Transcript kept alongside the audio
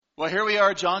Well, here we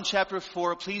are, John chapter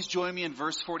 4. Please join me in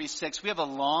verse 46. We have a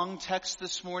long text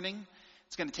this morning.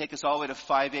 It's going to take us all the way to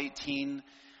 5:18.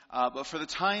 But for the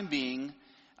time being,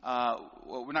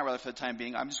 we're not really for the time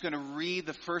being. I'm just going to read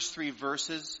the first three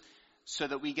verses so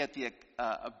that we get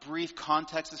a brief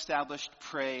context established,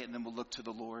 pray, and then we'll look to the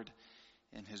Lord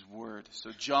in His Word. So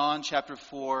John chapter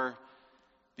 4,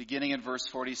 beginning in verse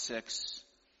 46,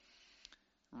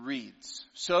 reads,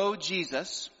 So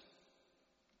Jesus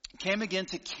came again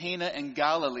to Cana in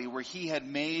Galilee, where he had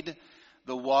made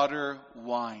the water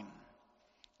wine.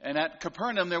 And at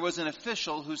Capernaum there was an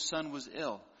official whose son was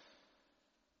ill.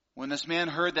 When this man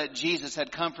heard that Jesus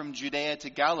had come from Judea to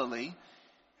Galilee,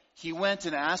 he went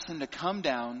and asked him to come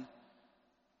down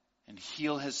and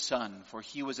heal his son, for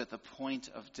he was at the point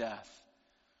of death.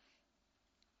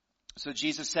 So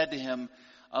Jesus said to him,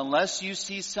 Unless you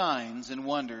see signs and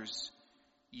wonders,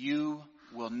 you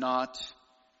will not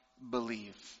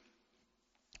believe.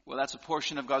 Well, that's a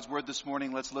portion of God's Word this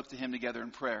morning. Let's look to Him together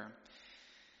in prayer.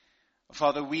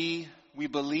 Father, we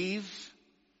believe.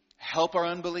 Help our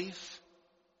unbelief.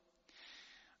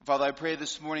 Father, I pray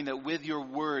this morning that with your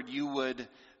Word, you would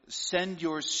send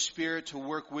your Spirit to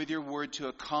work with your Word to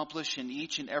accomplish in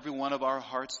each and every one of our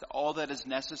hearts all that is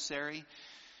necessary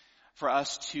for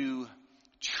us to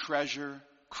treasure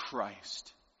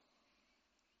Christ.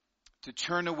 To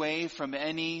turn away from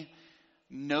any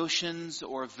notions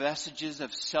or vestiges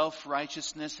of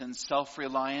self-righteousness and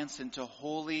self-reliance and to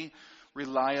wholly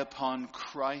rely upon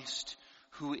Christ,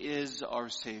 who is our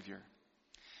Savior.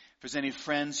 If there's any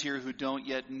friends here who don't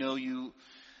yet know you,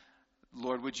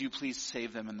 Lord, would you please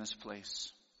save them in this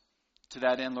place? To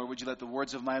that end, Lord, would you let the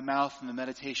words of my mouth and the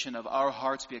meditation of our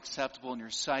hearts be acceptable in your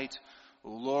sight, O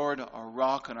Lord, our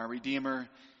rock and our Redeemer. And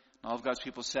all of God's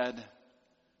people said,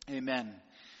 Amen.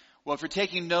 Well, if you're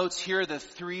taking notes, here are the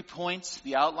 3 points,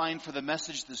 the outline for the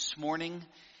message this morning.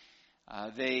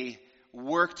 They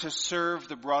work to serve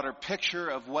the broader picture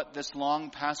of what this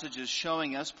long passage is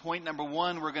showing us. Point number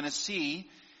 1, we're going to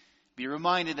be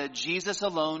reminded that Jesus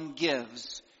alone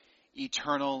gives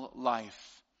eternal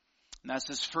life. And that's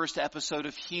this first episode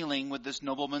of healing with this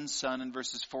nobleman's son in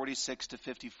verses 46 to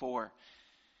 54.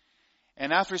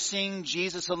 And after seeing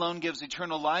Jesus alone gives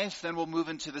eternal life, then we'll move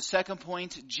into the second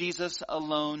point. Jesus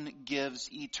alone gives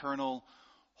eternal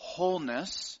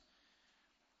wholeness.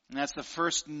 And that's the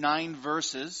first 9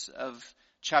 verses of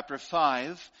chapter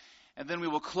 5. And then we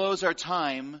will close our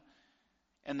time,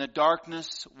 and the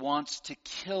darkness wants to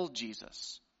kill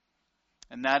Jesus.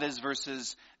 And that is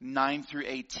verses 9 through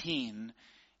 18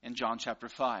 in John chapter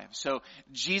 5. So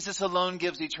Jesus alone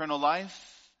gives eternal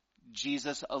life.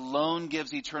 Jesus alone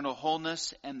gives eternal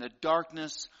wholeness, and the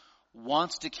darkness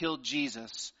wants to kill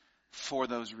Jesus for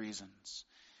those reasons.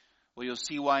 Well, you'll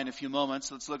see why in a few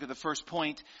moments. Let's look at the first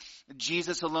point.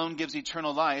 Jesus alone gives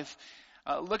eternal life.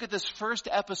 Look at this first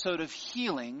episode of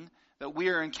healing that we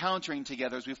are encountering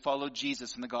together as we follow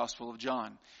Jesus in the Gospel of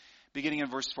John, beginning in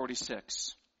verse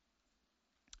 46.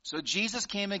 So Jesus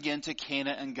came again to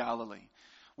Cana in Galilee,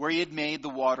 where he had made the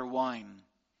water wine.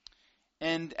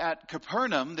 And at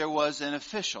Capernaum there was an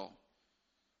official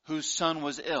whose son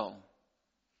was ill.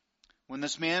 When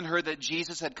this man heard that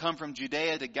Jesus had come from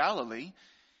Judea to Galilee,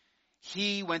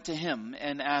 he went to him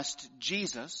and asked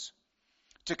Jesus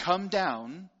to come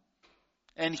down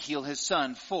and heal his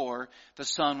son, for the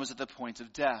son was at the point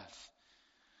of death.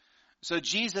 So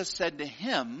Jesus said to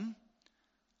him,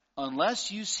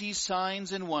 Unless you see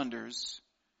signs and wonders,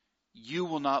 you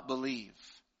will not believe.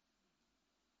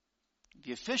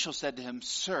 The official said to him,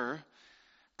 Sir,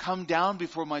 come down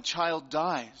before my child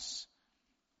dies.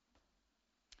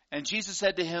 And Jesus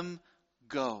said to him,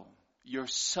 Go, your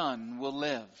son will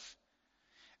live.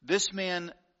 This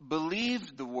man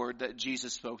believed the word that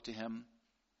Jesus spoke to him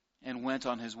and went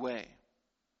on his way.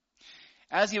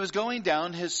 As he was going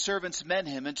down, his servants met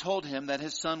him and told him that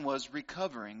his son was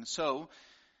recovering. So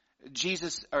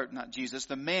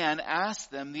the man asked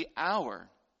them the hour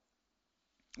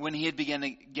when he had begun to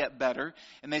get better.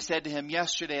 And they said to him,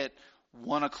 Yesterday at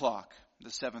 1:00, the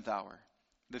 7th hour,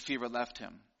 the fever left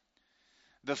him.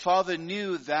 The father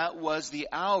knew that was the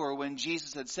hour when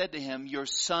Jesus had said to him, Your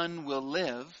son will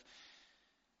live.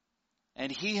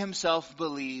 And he himself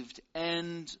believed,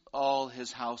 and all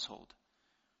his household.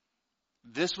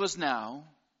 This was now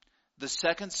the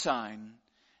second sign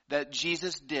that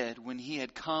Jesus did when he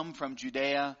had come from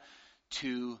Judea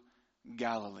to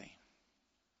Galilee.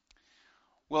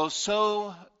 Well,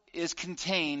 so is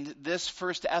contained this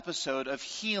first episode of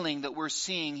healing that we're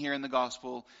seeing here in the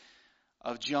Gospel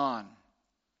of John.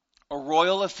 A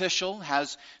royal official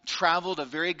has traveled a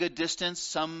very good distance,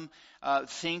 some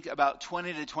think about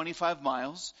 20 to 25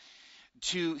 miles,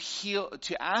 to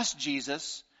ask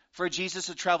Jesus for Jesus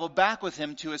to travel back with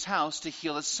him to his house to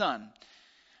heal his son.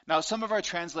 Now, some of our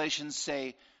translations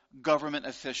say government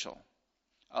official.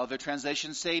 Other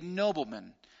translations say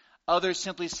nobleman. Others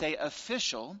simply say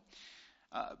official.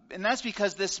 And that's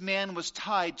because this man was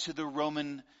tied to the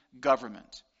Roman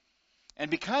government. And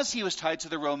because he was tied to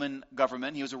the Roman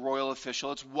government, he was a royal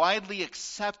official, it's widely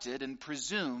accepted and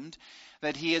presumed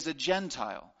that he is a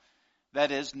Gentile.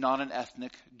 That is, not an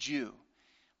ethnic Jew.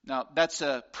 Now, that's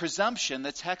a presumption.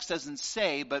 The text doesn't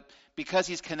say, but because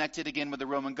he's connected again with the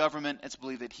Roman government, it's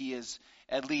believed that he is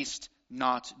at least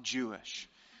not Jewish.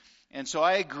 And so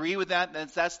I agree with that.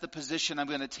 That's the position I'm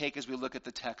going to take as we look at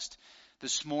the text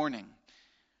this morning.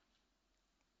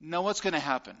 Now, what's going to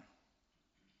happen?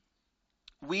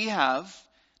 Now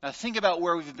think about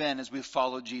where we've been as we've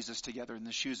followed Jesus together in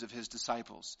the shoes of his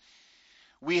disciples.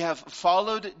 We have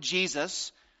followed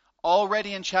Jesus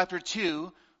already in chapter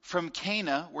 2 from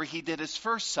Cana, where he did his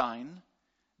first sign,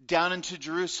 down into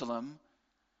Jerusalem,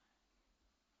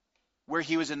 where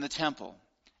he was in the temple.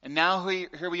 And now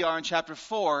here we are in chapter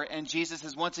 4, and Jesus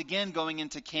is once again going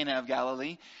into Cana of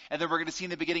Galilee. And then we're going to see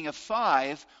in the beginning of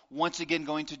 5, once again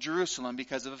going to Jerusalem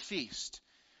because of a feast.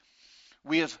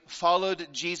 We have followed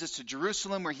Jesus to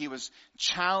Jerusalem, where he was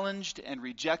challenged and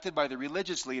rejected by the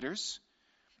religious leaders.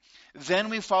 Then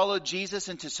we followed Jesus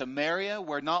into Samaria,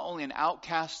 where not only an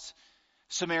outcast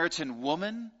Samaritan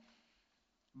woman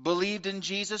believed in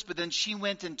Jesus, but then she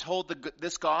went and told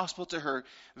this gospel to her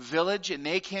village, and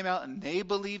they came out and they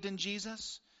believed in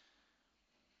Jesus.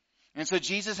 And so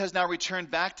Jesus has now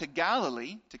returned back to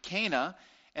Galilee, to Cana,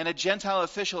 and a Gentile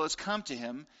official has come to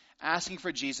him asking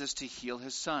for Jesus to heal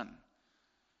his son.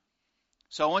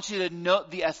 So I want you to note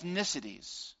the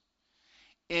ethnicities.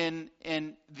 In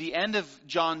the end of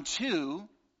John 2,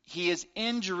 he is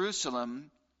in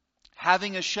Jerusalem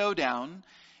having a showdown,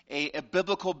 a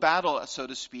biblical battle, so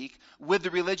to speak, with the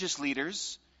religious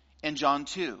leaders in John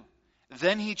 2.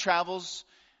 Then he travels,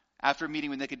 after meeting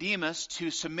with Nicodemus,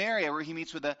 to Samaria, where he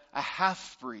meets with a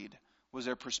half-breed, was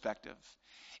their perspective.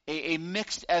 A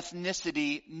mixed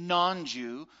ethnicity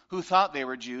non-Jew who thought they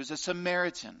were Jews, a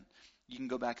Samaritan. You can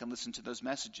go back and listen to those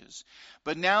messages.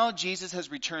 But now Jesus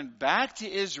has returned back to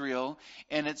Israel,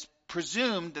 and it's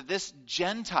presumed that this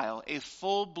Gentile, a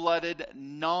full-blooded,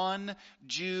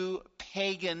 non-Jew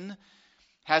pagan,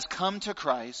 has come to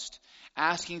Christ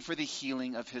asking for the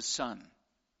healing of his son.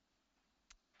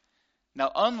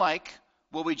 Now, unlike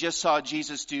what we just saw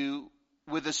Jesus do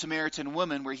with the Samaritan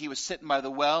woman, where he was sitting by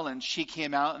the well and she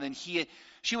came out, and then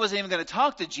she wasn't even going to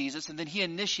talk to Jesus, and then he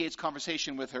initiates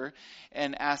conversation with her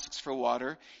and asks for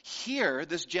water. Here,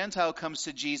 this Gentile comes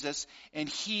to Jesus, and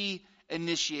he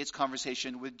initiates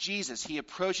conversation with Jesus. He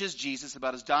approaches Jesus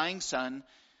about his dying son.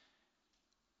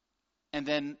 And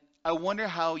then I wonder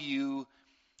how you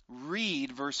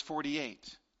read verse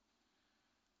 48.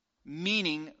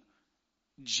 Meaning,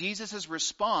 Jesus'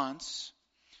 response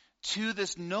to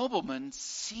this nobleman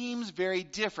seems very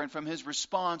different from his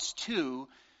response to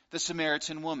the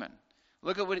Samaritan woman.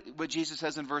 Look at what Jesus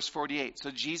says in verse 48. So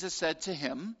Jesus said to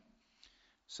him,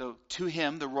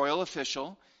 the royal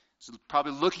official, so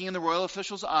probably looking in the royal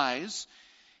official's eyes,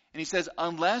 and he says,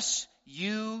 unless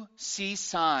you see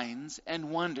signs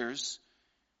and wonders,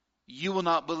 you will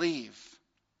not believe.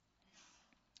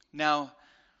 Now,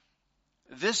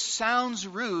 this sounds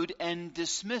rude and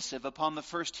dismissive upon the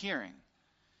first hearing.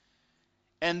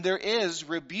 And there is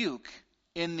rebuke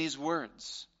in these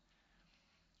words.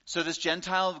 So this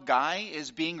Gentile guy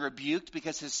is being rebuked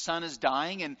because his son is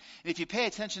dying. And if you pay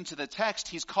attention to the text,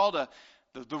 he's called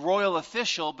the royal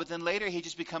official, but then later he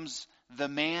just becomes the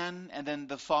man and then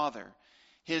the father.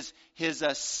 His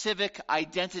civic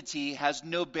identity has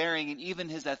no bearing, and even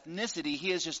his ethnicity.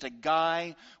 He is just a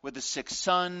guy with a sick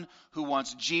son who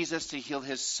wants Jesus to heal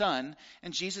his son.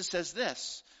 And Jesus says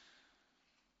this.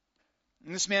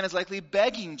 And this man is likely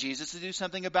begging Jesus to do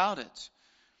something about it.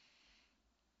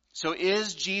 So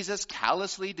is Jesus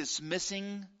callously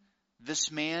dismissing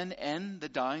this man and the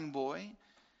dying boy?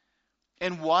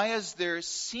 And why does there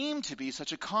seem to be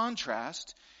such a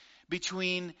contrast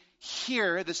between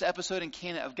here, this episode in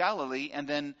Cana of Galilee, and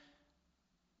then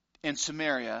in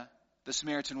Samaria, the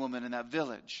Samaritan woman in that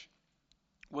village?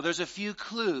 Well, there's a few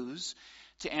clues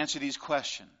to answer these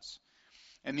questions.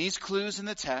 And these clues in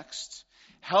the text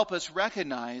help us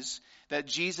recognize that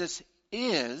Jesus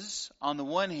is, on the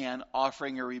one hand,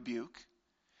 offering a rebuke,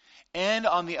 and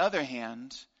on the other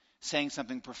hand, saying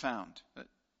something profound.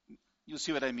 You'll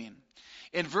see what I mean.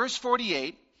 In verse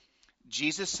 48,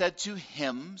 Jesus said to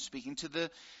him, speaking to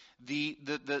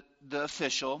the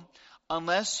official,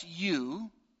 unless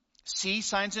you see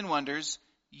signs and wonders,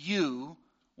 you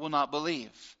will not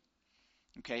believe.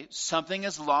 Okay, something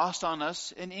is lost on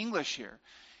us in English here.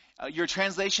 Your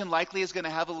translation likely is going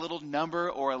to have a little number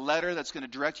or a letter that's going to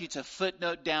direct you to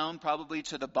footnote down, probably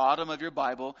to the bottom of your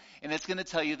Bible, and it's going to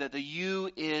tell you that the you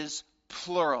is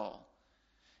plural.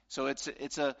 So it's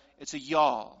a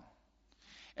y'all.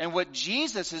 And what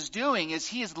Jesus is doing is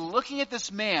he is looking at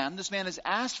this man. This man has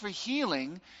asked for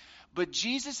healing, but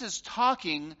Jesus is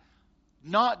talking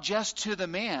not just to the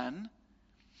man.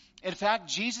 In fact,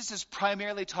 Jesus is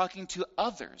primarily talking to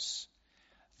others,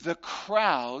 the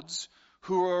crowds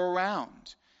who are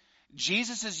around.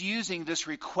 Jesus is using this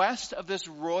request of this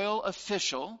royal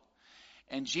official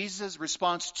and Jesus'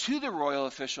 response to the royal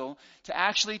official to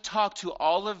actually talk to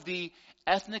all of the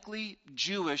ethnically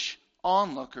Jewish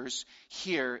onlookers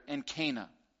here in Cana.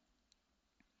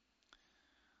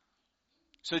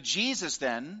 So Jesus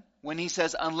then, when he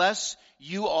says, unless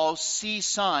you all see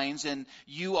signs and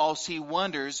you all see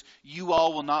wonders, you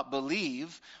all will not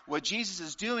believe, what Jesus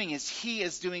is doing is he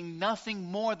is doing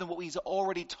nothing more than what he's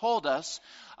already told us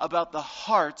about the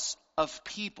hearts of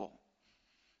people,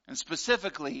 and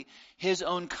specifically his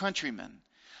own countrymen.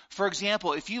 For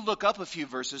example, if you look up a few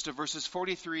verses to verses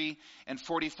 43 and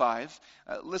 45,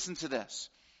 listen to this.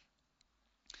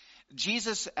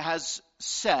 Jesus has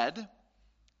said,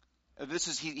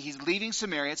 he's leaving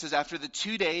Samaria. It says, after the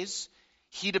 2 days,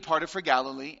 he departed for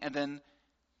Galilee. And then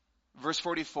verse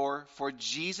 44, for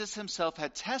Jesus himself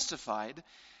had testified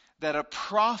that a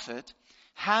prophet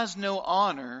has no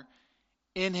honor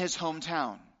in his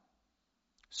hometown.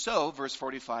 So, verse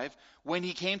 45, when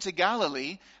he came to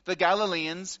Galilee, the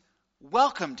Galileans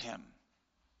welcomed him,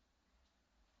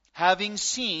 having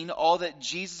seen all that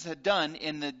Jesus had done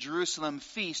in the Jerusalem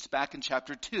feast back in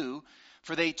chapter 2,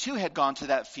 for they too had gone to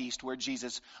that feast where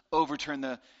Jesus overturned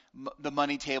the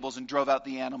money tables and drove out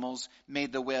the animals,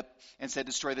 made the whip, and said,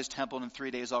 destroy this temple, and in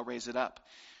 3 days I'll raise it up.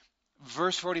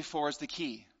 Verse 44 is the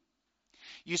key.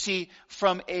 You see,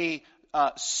 from a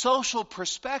social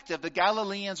perspective, the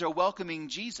Galileans are welcoming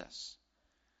Jesus.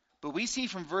 But we see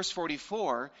from verse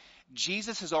 44,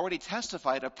 Jesus has already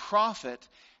testified a prophet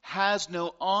has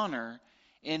no honor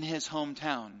in his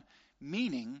hometown.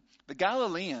 Meaning, the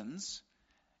Galileans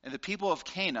and the people of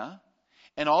Cana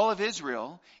and all of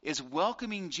Israel is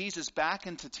welcoming Jesus back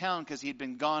into town because he had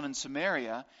been gone in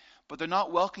Samaria, but they're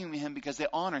not welcoming him because they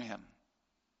honor him.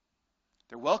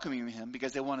 They're welcoming him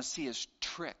because they want to see his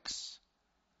tricks.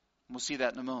 We'll see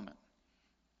that in a moment,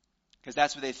 because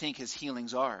that's what they think his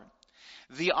healings are.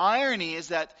 The irony is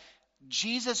that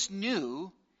Jesus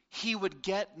knew he would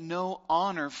get no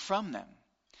honor from them.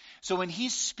 So when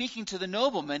he's speaking to the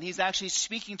noblemen, he's actually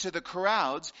speaking to the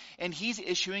crowds, and he's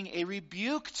issuing a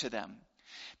rebuke to them.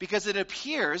 Because it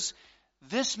appears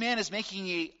this man is making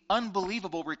an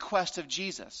unbelievable request of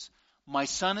Jesus. My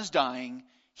son is dying,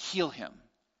 heal him.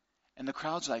 And the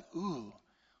crowd's like, ooh,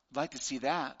 I'd like to see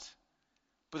that.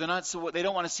 But they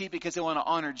don't want to see it because they want to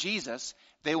honor Jesus.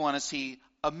 They want to see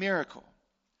a miracle.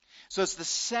 So it's the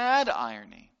sad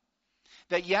irony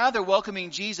that, they're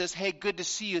welcoming Jesus. Hey, good to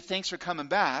see you. Thanks for coming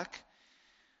back.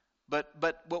 But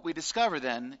what we discover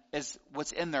then is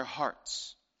what's in their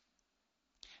hearts.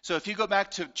 So if you go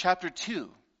back to chapter 2,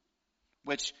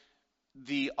 which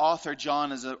the author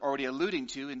John is already alluding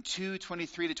to, in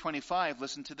 2:23 to 25,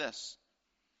 listen to this.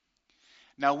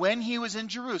 Now when he was in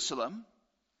Jerusalem,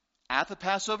 at the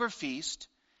Passover feast,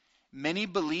 many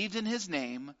believed in his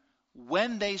name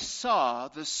when they saw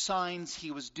the signs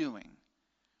he was doing.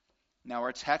 Now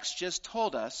our text just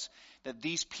told us that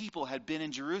these people had been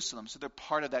in Jerusalem, so they're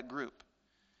part of that group.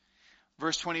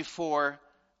 Verse 24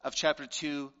 of chapter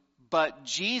 2, but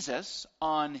Jesus,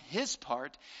 on his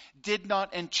part, did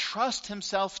not entrust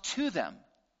himself to them,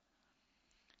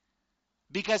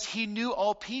 because he knew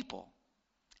all people,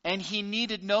 and he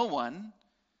needed no one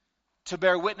to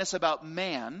bear witness about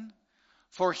man,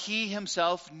 for he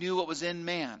himself knew what was in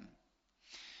man.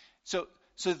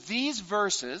 So these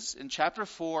verses in chapter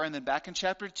 4 and then back in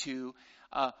chapter 2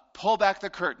 pull back the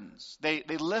curtains. They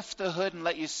lift the hood and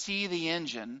let you see the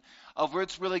engine of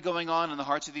what's really going on in the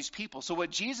hearts of these people. So what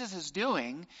Jesus is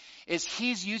doing is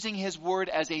he's using his word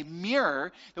as a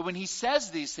mirror, that when he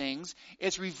says these things,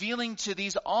 it's revealing to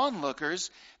these onlookers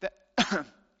that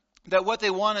that what they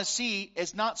want to see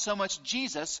is not so much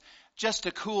Jesus, just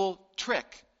a cool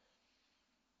trick.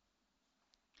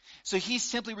 So he's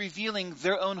simply revealing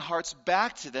their own hearts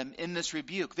back to them in this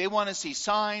rebuke. They want to see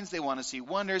signs, they want to see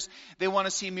wonders, they want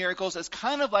to see miracles. It's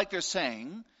kind of like they're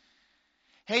saying,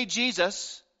 hey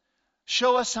Jesus,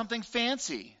 show us something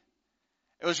fancy.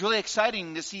 It was really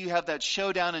exciting to see you have that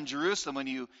showdown in Jerusalem when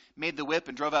you made the whip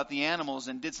and drove out the animals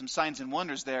and did some signs and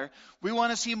wonders there. We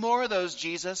want to see more of those,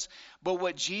 Jesus. But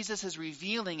what Jesus is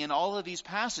revealing in all of these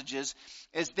passages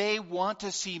is they want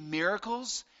to see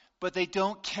miracles, but they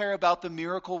don't care about the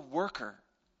miracle worker.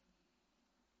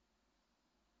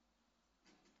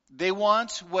 They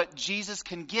want what Jesus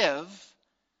can give,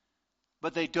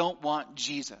 but they don't want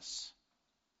Jesus.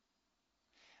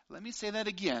 Let me say that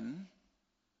again.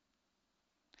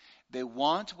 They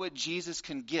want what Jesus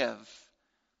can give,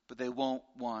 but they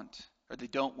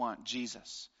don't want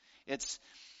Jesus. It's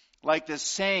like this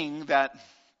saying that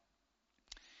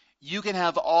you can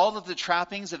have all of the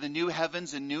trappings of the new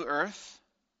heavens and new earth,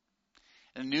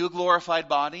 a new glorified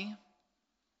body,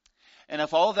 and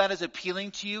if all of that is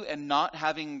appealing to you and not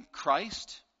having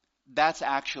Christ, that's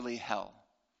actually hell.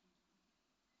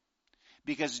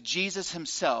 Because Jesus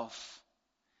himself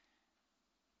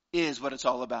is what it's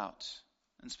all about.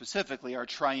 And specifically our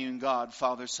triune God,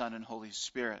 Father, Son, and Holy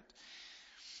Spirit.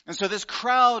 And so this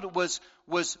crowd was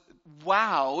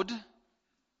wowed,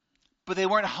 but they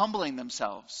weren't humbling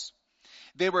themselves.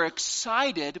 They were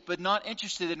excited, but not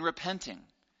interested in repenting.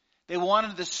 They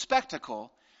wanted the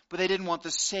spectacle, but they didn't want the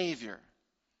Savior.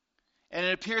 And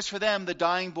it appears for them the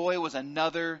dying boy was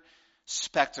another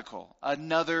spectacle,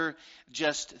 another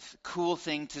just cool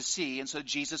thing to see. And so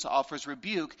Jesus offers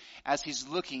rebuke as he's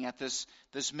looking at this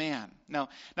man. Now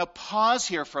pause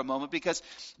here for a moment, because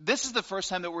this is the first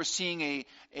time that we're seeing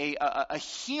a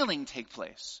healing take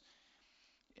place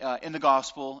in the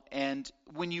gospel. And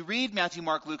when you read Matthew,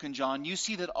 Mark, Luke, and John, you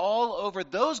see that all over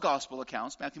those gospel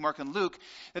accounts, Matthew, Mark, and Luke,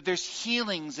 that there's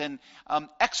healings and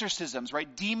exorcisms,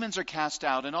 right? Demons are cast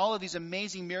out and all of these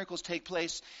amazing miracles take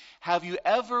place. Have you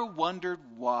ever wondered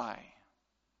why?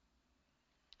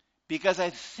 Because I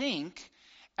think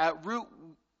at root,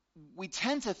 we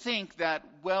tend to think that,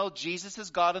 well, Jesus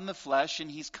is God in the flesh and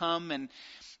he's come and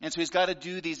so he's got to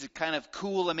do these kind of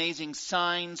cool, amazing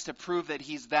signs to prove that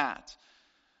he's that.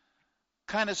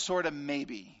 Kind of, sort of,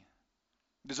 maybe.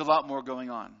 There's a lot more going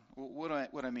on. What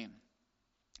do I mean?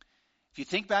 If you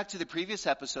think back to the previous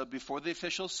episode, before the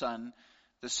official son,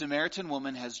 the Samaritan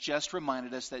woman has just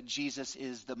reminded us that Jesus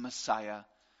is the Messiah,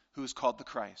 who is called the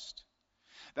Christ.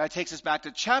 That takes us back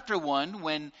to chapter 1,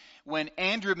 when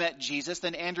Andrew met Jesus.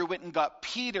 Then Andrew went and got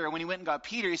Peter. When he went and got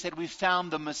Peter, he said, "We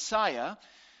found the Messiah."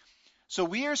 So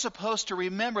we are supposed to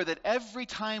remember that every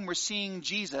time we're seeing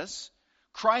Jesus,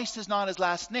 Christ is not his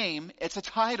last name, it's a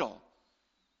title.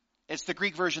 It's the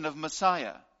Greek version of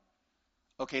Messiah.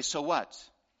 Okay, so what?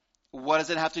 What does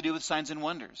it have to do with signs and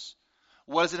wonders?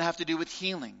 What does it have to do with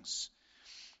healings?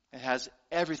 It has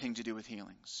everything to do with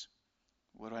healings.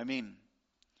 What do I mean?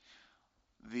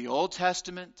 The Old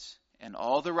Testament and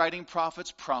all the writing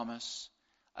prophets promise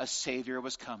a Savior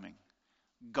was coming.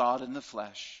 God in the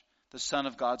flesh, the Son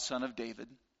of God, Son of David.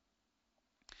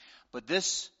 But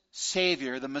this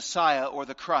Savior, the Messiah or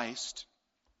the Christ,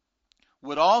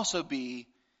 would also be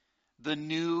the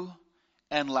new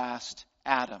and last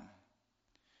Adam.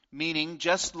 Meaning,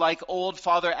 just like old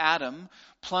Father Adam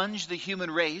plunged the human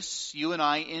race, you and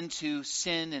I, into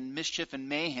sin and mischief and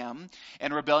mayhem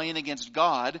and rebellion against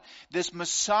God, this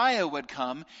Messiah would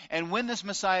come, and when this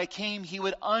Messiah came, he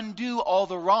would undo all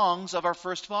the wrongs of our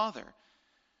first father.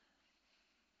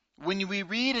 When we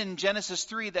read in Genesis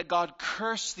 3 that God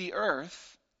cursed the earth,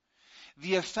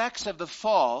 the effects of the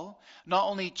fall, not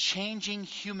only changing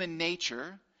human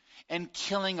nature and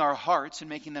killing our hearts and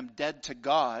making them dead to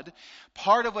God,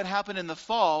 part of what happened in the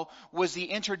fall was the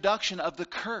introduction of the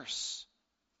curse.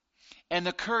 And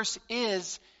the curse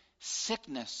is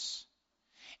sickness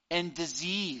and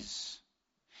disease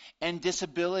and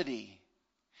disability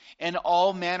and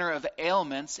all manner of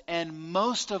ailments, and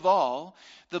most of all,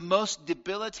 the most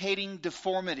debilitating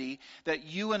deformity that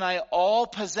you and I all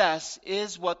possess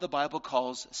is what the Bible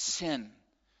calls sin.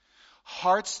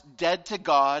 Hearts dead to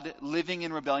God, living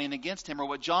in rebellion against him, or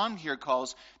what John here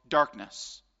calls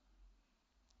darkness.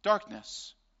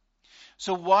 Darkness.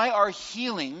 So why are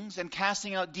healings and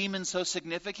casting out demons so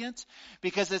significant?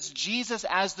 Because it's Jesus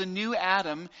as the new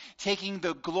Adam taking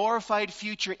the glorified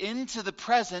future into the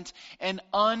present and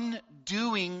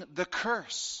undoing the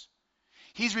curse.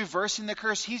 He's reversing the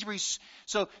curse.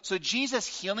 So Jesus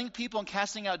healing people and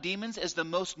casting out demons is the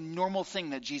most normal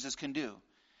thing that Jesus can do.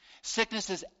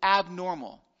 Sickness is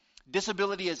abnormal.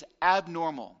 Disability is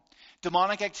abnormal.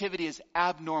 Demonic activity is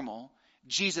abnormal.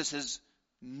 Jesus is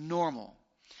normal.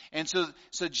 And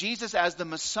so Jesus as the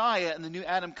Messiah and the new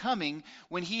Adam coming,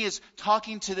 when he is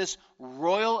talking to this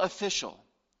royal official,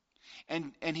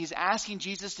 and he's asking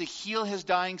Jesus to heal his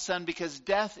dying son because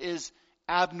death is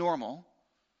abnormal.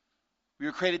 We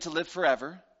were created to live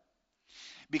forever.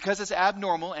 Because it's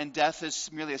abnormal and death is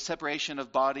merely a separation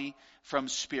of body from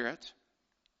spirit,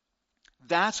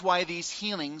 that's why these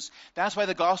healings, that's why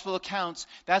the gospel accounts,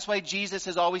 that's why Jesus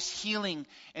is always healing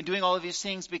and doing all of these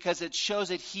things, because it shows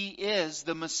that he is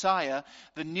the Messiah,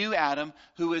 the new Adam,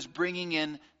 who is bringing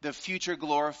in the future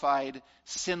glorified,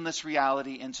 sinless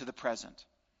reality into the present.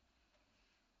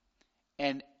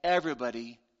 And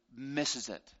everybody misses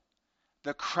it.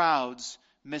 The crowds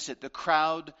miss it. The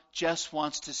crowd just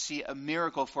wants to see a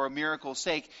miracle for a miracle's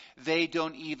sake. They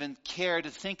don't even care to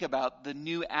think about the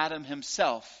new Adam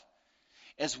himself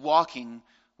as walking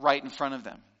right in front of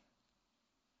them.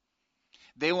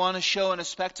 They want to show in a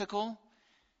spectacle,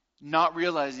 not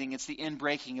realizing it's the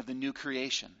inbreaking of the new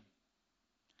creation.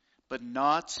 But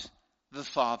not the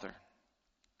Father.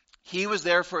 He was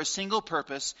there for a single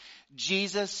purpose.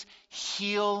 Jesus,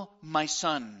 heal my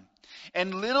son.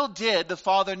 And little did the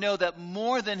Father know that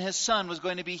more than his son was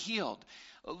going to be healed.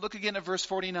 Look again at verse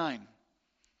 49.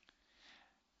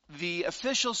 The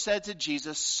official said to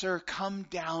Jesus, "Sir, come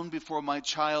down before my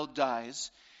child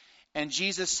dies." And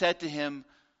Jesus said to him,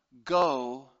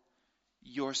 "Go,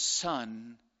 your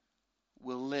son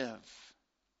will live."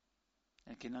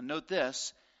 Okay, now note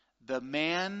this. The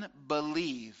man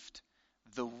believed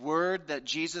the word that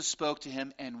Jesus spoke to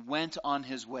him and went on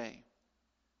his way.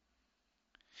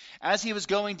 As he was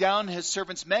going down, his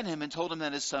servants met him and told him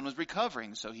that his son was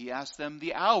recovering. So he asked them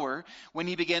the hour when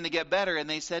he began to get better, and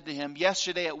they said to him,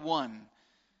 "Yesterday at 1,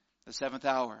 the 7th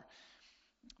hour,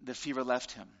 the fever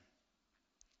left him."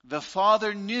 The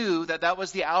father knew that that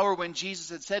was the hour when Jesus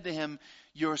had said to him,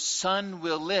 "Your son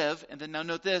will live." And then now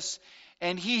note this,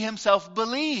 and he himself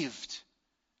believed.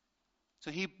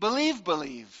 So he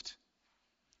believed.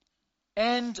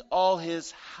 And all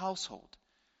his household.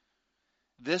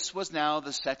 This was now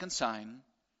the second sign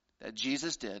that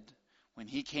Jesus did when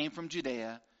he came from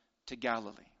Judea to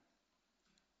Galilee.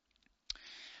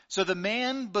 So the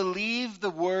man believed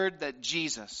the word that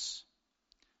Jesus,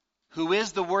 who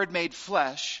is the Word made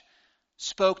flesh,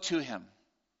 spoke to him.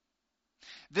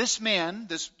 This man,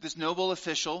 this noble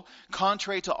official,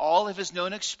 contrary to all of his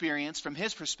known experience from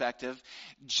his perspective,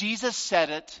 Jesus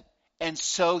said it, and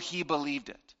so he believed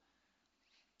it.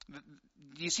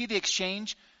 Do you see the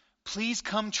exchange? "Please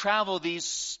come travel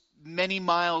these many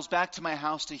miles back to my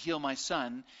house to heal my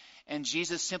son." And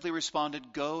Jesus simply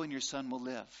responded, "Go and your son will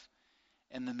live."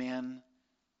 And the man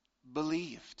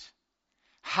believed.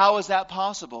 How is that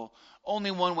possible?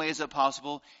 Only one way is it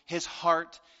possible. His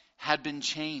heart had been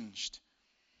changed.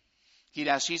 He'd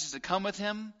asked Jesus to come with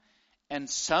him, and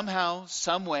somehow,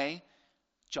 some way,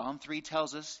 John 3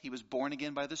 tells us he was born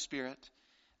again by the Spirit.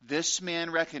 This man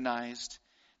recognized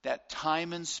that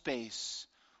time and space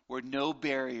were no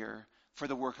barrier for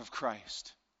the work of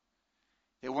Christ.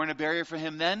 They weren't a barrier for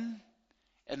him then,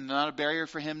 and not a barrier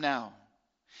for him now.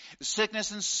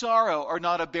 Sickness and sorrow are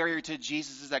not a barrier to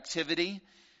Jesus' activity.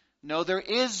 No, there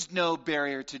is no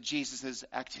barrier to Jesus'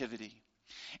 activity.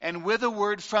 And with a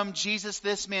word from Jesus,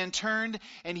 this man turned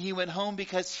and he went home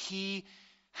because he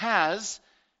has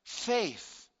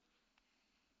faith.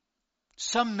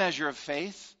 Some measure of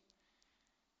faith.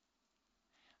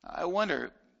 I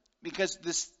wonder, because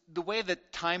the way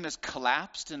that time has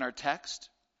collapsed in our text,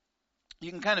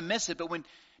 you can kind of miss it, but do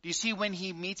you see when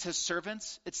he meets his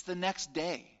servants? It's the next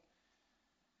day.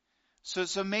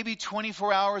 So maybe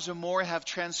 24 hours or more have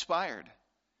transpired.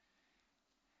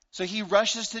 So he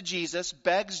rushes to Jesus,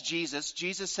 begs Jesus.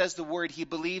 Jesus says the word, he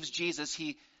believes Jesus.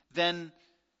 Did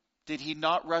he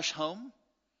not rush home?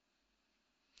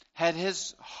 Had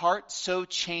his heart so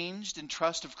changed in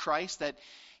trust of Christ that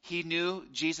he knew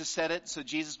Jesus said it, so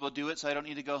Jesus will do it, so I don't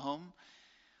need to go home?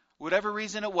 Whatever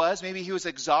reason it was, maybe he was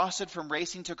exhausted from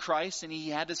racing to Christ and he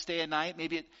had to stay a night.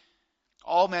 Maybe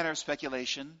all manner of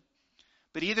speculation.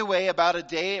 But either way, about a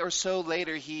day or so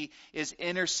later, he is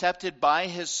intercepted by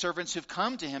his servants who've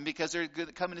come to him because they're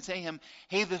coming to say to him,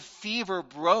 "Hey, the fever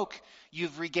broke.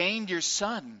 You've regained your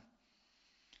son."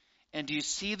 And do you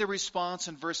see the response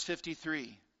in verse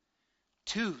 53?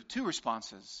 Two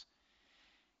responses.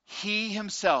 He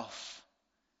himself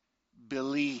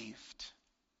believed.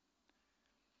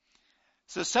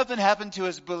 So something happened to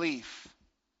his belief.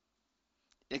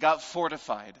 It got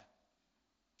fortified.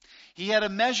 He had a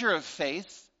measure of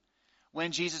faith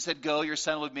when Jesus said, "Go, your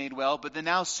son will be made well." But then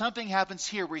now something happens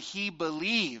here where he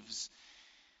believes.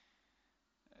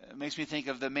 It makes me think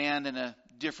of the man in a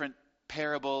different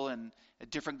parable and a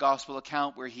different gospel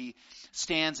account where he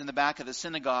stands in the back of the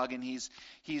synagogue and he's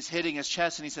hitting his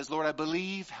chest and he says, "Lord, I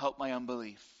believe, help my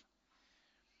unbelief."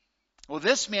 Well,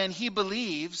 this man, he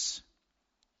believes,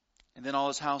 and then all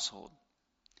his household.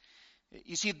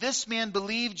 You see, this man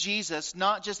believed Jesus,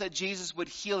 not just that Jesus would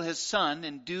heal his son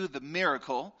and do the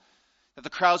miracle that the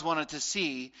crowds wanted to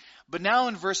see, but now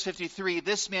in verse 53,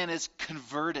 this man is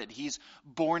converted. He's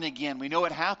born again. We know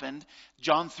what happened.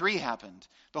 John 3 happened.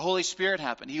 The Holy Spirit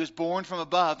happened. He was born from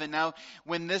above, and now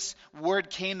when this word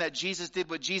came that Jesus did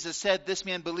what Jesus said, this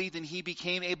man believed and he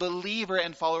became a believer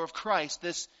and follower of Christ,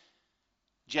 this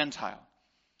Gentile.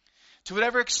 To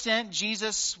whatever extent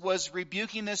Jesus was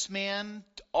rebuking this man,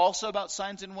 also about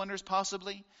signs and wonders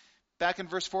possibly, back in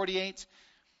verse 48,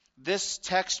 this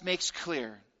text makes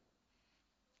clear,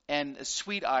 and a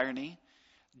sweet irony,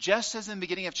 just as in the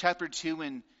beginning of chapter 2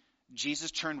 when Jesus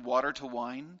turned water to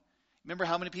wine, remember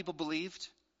how many people believed?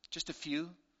 Just a few.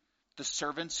 The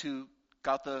servants who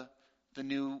got the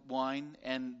new wine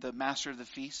and the master of the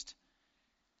feast.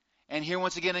 And here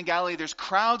once again in Galilee, there's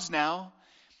crowds now,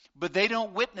 but they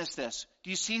don't witness this. Do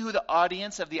you see who the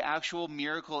audience of the actual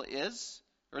miracle is?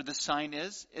 Or the sign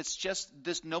is? It's just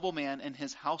this nobleman and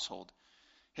his household.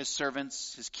 His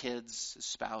servants, his kids, his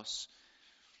spouse.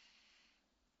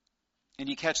 And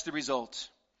you catch the result.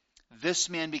 This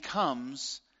man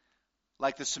becomes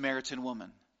like the Samaritan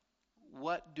woman.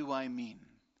 What do I mean?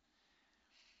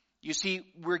 You see,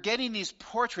 we're getting these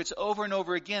portraits over and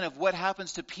over again of what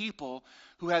happens to people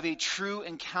who have a true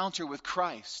encounter with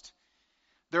Christ.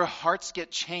 Their hearts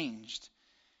get changed,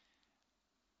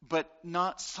 but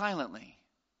not silently,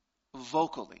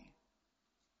 vocally.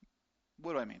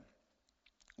 What do I mean?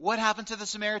 What happened to the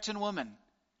Samaritan woman?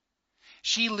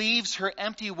 She leaves her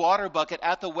empty water bucket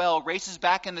at the well, races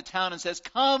back into town and says,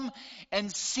 come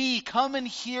and see, come and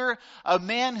hear a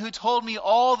man who told me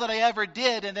all that I ever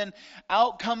did. And then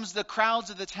out comes the crowds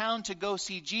of the town to go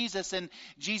see Jesus, and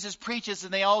Jesus preaches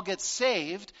and they all get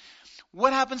saved.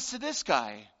 What happens to this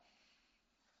guy?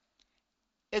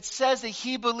 It says that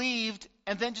he believed,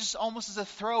 and then just almost as a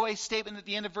throwaway statement at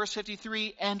the end of verse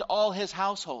 53, and all his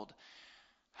household.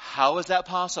 How is that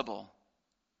possible?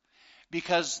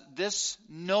 Because this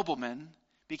nobleman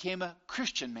became a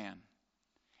Christian man,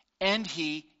 and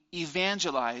he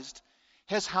evangelized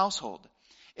his household.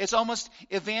 It's almost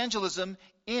evangelism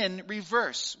in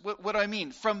reverse. What do I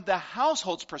mean? From the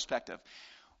household's perspective,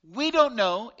 we don't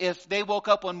know if they woke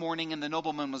up one morning and the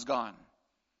nobleman was gone.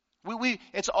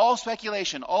 It's all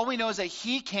speculation. All we know is that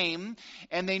he came,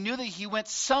 and they knew that he went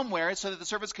somewhere so that the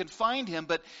servants could find him,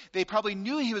 but they probably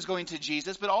knew he was going to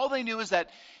Jesus, but all they knew is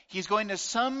that he's going to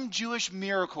some Jewish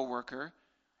miracle worker,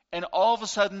 and all of a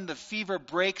sudden the fever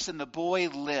breaks and the boy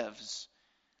lives.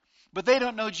 But they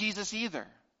don't know Jesus either.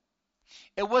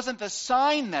 It wasn't the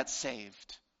sign that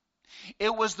saved.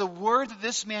 It was the word that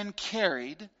this man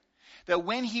carried, that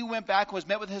when he went back, was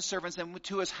met with his servants and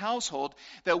to his household,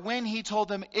 that when he told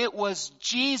them it was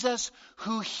Jesus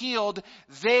who healed,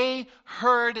 they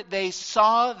heard, they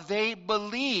saw, they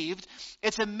believed.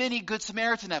 It's a mini Good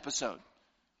Samaritan episode.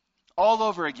 All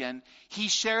over again, he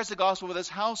shares the gospel with his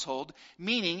household,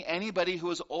 meaning anybody who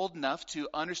was old enough to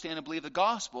understand and believe the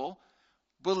gospel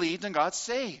believed and got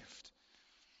saved.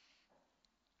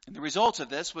 And the result of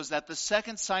this was that the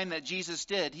second sign that Jesus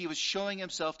did, he was showing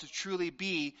himself to truly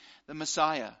be the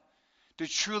Messiah, to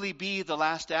truly be the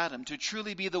last Adam, to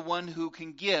truly be the one who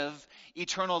can give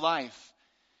eternal life.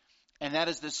 And that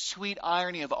is the sweet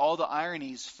irony of all the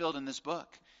ironies filled in this book.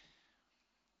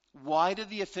 Why did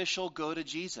the official go to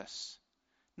Jesus?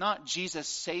 Not Jesus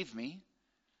save me,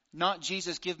 not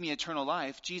Jesus give me eternal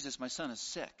life. Jesus, my son is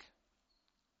sick.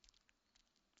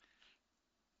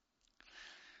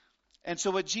 And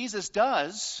so what Jesus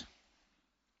does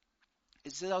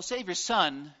is that I'll save your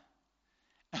son,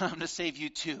 and I'm going to save you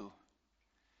too,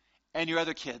 and your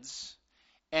other kids,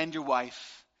 and your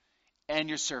wife, and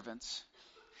your servants.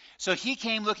 So he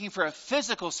came looking for a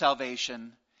physical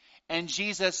salvation, and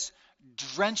Jesus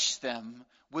drenched them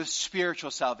with spiritual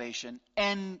salvation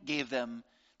and gave them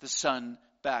the son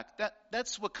back.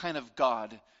 That's what kind of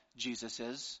God Jesus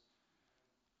is.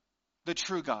 The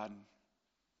true God.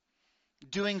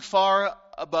 Doing far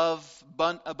above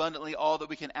abundantly all that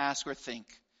we can ask or think.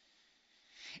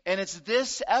 And it's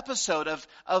this episode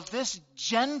of this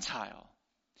Gentile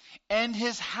and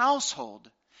his household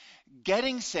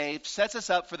getting saved sets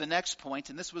us up for the next point,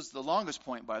 and this was the longest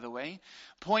point, by the way.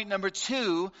 Point number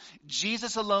 2,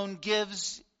 Jesus alone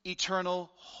gives eternal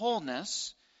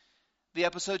wholeness. The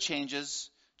episode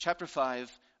changes, chapter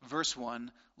 5, verse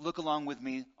 1. Look along with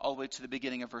me all the way to the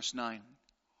beginning of verse 9.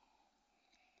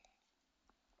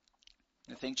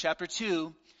 I think chapter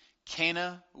 2,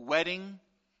 Cana, wedding,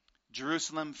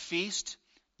 Jerusalem, feast.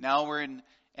 Now we're in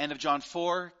end of John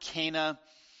 4, Cana,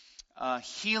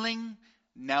 healing.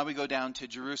 Now we go down to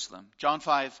Jerusalem. John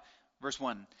 5, verse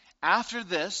 1. After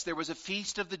this, there was a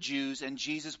feast of the Jews, and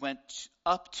Jesus went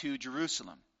up to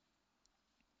Jerusalem.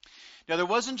 Now there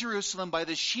was in Jerusalem by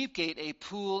the sheep gate a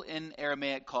pool in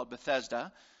Aramaic called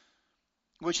Bethesda,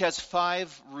 which has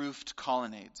 5 roofed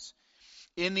colonnades.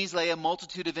 In these lay a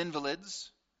multitude of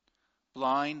invalids,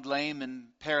 blind, lame, and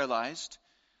paralyzed.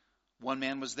 One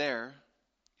man was there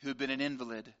who had been an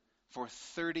invalid for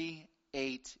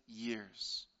 38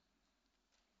 years.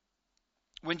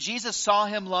 When Jesus saw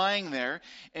him lying there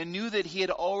and knew that he had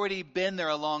already been there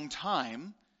a long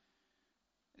time,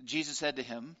 Jesus said to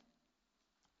him,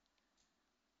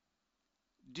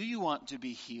 "Do you want to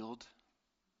be healed?"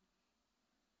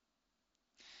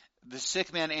 The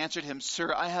sick man answered him,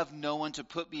 "Sir, I have no one to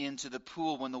put me into the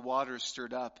pool when the water is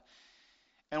stirred up.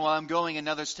 And while I'm going,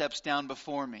 another steps down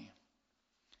before me."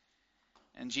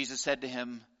 And Jesus said to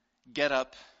him, "Get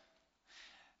up,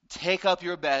 take up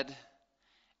your bed,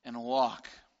 and walk."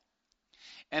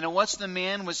 And at once the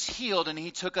man was healed, and he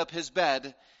took up his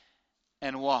bed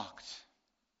and walked.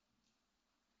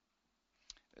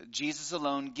 Jesus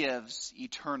alone gives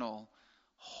eternal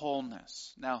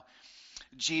wholeness. Now,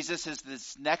 Jesus is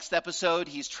this next episode.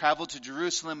 He's traveled to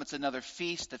Jerusalem. It's another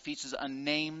feast. The feast is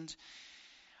unnamed.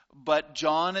 But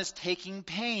John is taking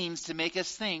pains to make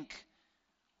us think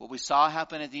what we saw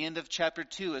happen at the end of chapter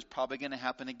 2 is probably going to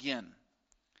happen again.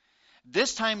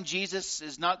 This time Jesus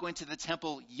is not going to the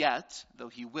temple yet, though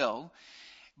he will,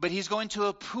 but he's going to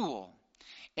a pool.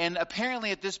 And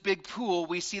apparently at this big pool,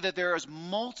 we see that there is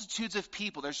multitudes of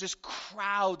people. There's just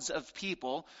crowds of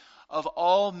people of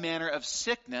all manner of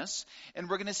sickness. And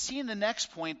we're going to see in the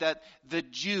next point that the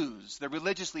Jews, the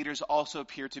religious leaders, also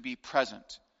appear to be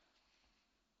present.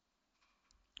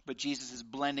 But Jesus is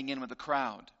blending in with the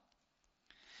crowd.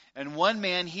 And one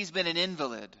man, he's been an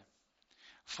invalid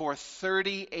for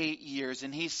 38 years,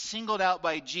 and he's singled out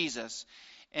by Jesus.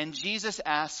 And Jesus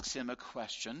asks him a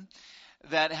question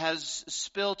that has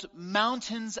spilt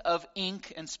mountains of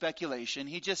ink and speculation.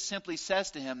 He just simply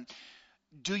says to him,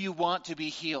 "Do you want to be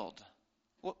healed?"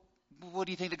 What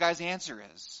do you think the guy's answer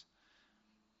is?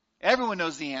 Everyone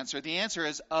knows the answer. The answer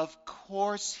is, of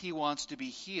course he wants to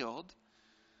be healed.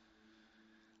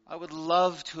 I would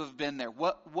love to have been there.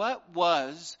 What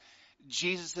was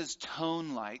Jesus'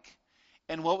 tone like,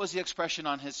 and what was the expression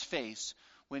on his face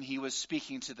when he was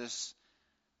speaking to this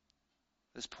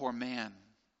poor man?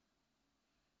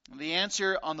 The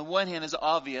answer on the one hand is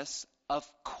obvious. Of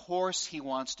course he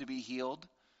wants to be healed.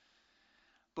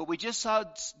 But we just saw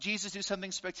Jesus do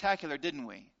something spectacular, didn't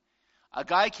we? A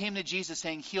guy came to Jesus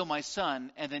saying, "Heal my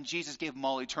son," and then Jesus gave him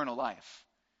all eternal life.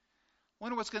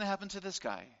 Wonder what's going to happen to this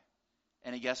guy?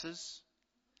 Any guesses?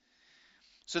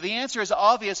 So the answer is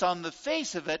obvious on the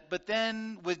face of it, but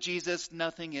then with Jesus,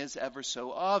 nothing is ever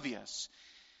so obvious.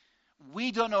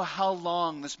 We don't know how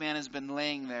long this man has been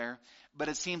laying there, but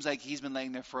it seems like he's been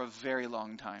laying there for a very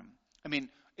long time. I mean,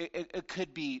 it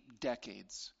could be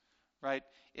decades, right?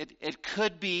 It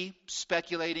could be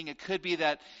speculating. It could be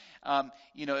that,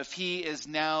 if he is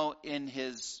now in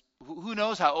his, who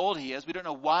knows how old he is. We don't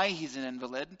know why he's an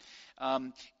invalid.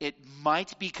 It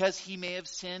might be because he may have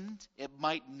sinned. It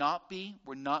might not be.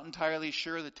 We're not entirely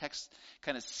sure. The text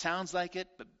kind of sounds like it,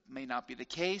 but may not be the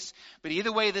case. But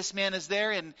either way, this man is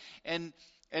there, and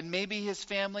maybe his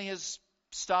family has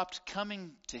stopped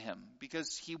coming to him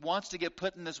because he wants to get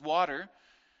put in this water,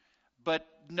 but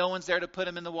no one's there to put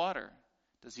him in the water.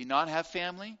 Does he not have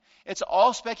family? It's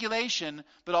all speculation,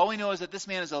 but all we know is that this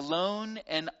man is alone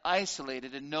and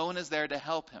isolated, and no one is there to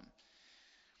help him.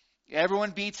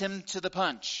 Everyone beats him to the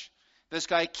punch. This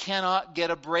guy cannot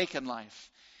get a break in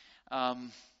life. For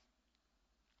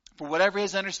whatever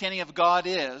his understanding of God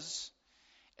is,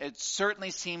 it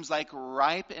certainly seems like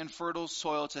ripe and fertile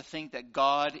soil to think that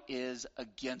God is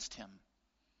against him.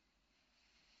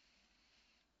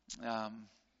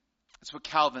 That's what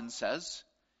Calvin says.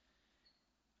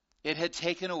 It had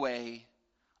taken away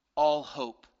all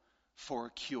hope for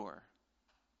a cure.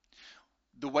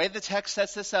 The way the text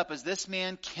sets this up is this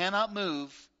man cannot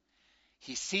move.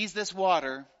 He sees this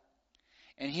water,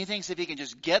 and he thinks if he can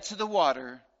just get to the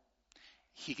water,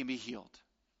 he can be healed.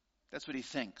 That's what he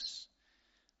thinks.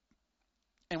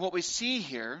 And what we see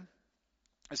here,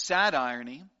 a sad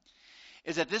irony,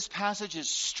 is that this passage is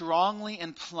strongly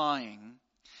implying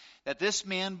that this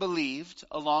man believed,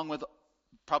 along with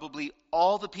probably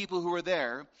all the people who were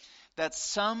there, that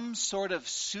some sort of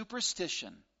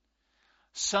superstition,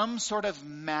 some sort of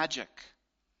magic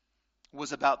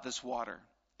was about this water.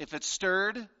 If it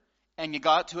stirred and you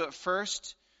got to it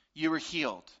first, you were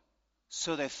healed.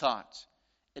 So they thought.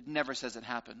 It never says it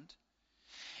happened.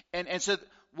 And so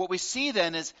what we see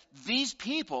then is these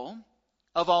people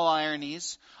of all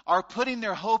ironies, are putting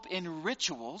their hope in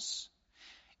rituals,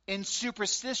 in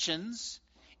superstitions,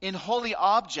 in holy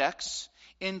objects,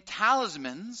 in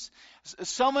talismans.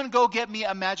 Someone go get me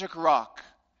a magic rock.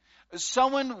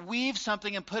 Someone weave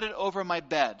something and put it over my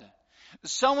bed.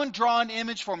 Someone draw an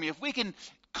image for me. If we can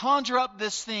conjure up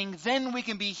this thing, then we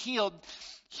can be healed.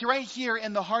 Right here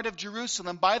in the heart of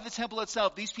Jerusalem, by the temple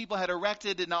itself, these people had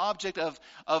erected an object of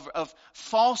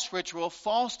false ritual,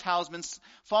 false talismans,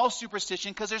 false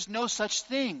superstition, because there's no such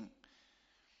thing.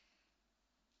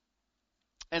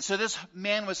 And so this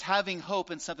man was having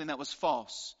hope in something that was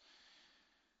false.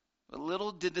 But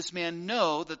little did this man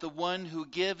know that the one who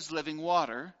gives living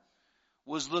water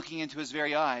was looking into his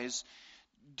very eyes.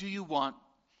 Do you want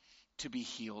to be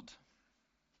healed?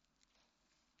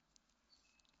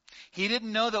 He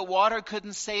didn't know that water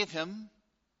couldn't save him.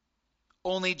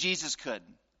 Only Jesus could.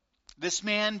 This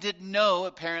man didn't know,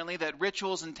 apparently, that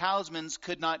rituals and talismans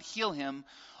could not heal him.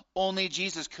 Only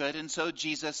Jesus could. And so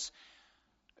Jesus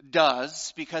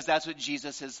does, because that's what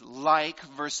Jesus is like.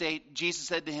 Verse 8, Jesus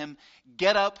said to him,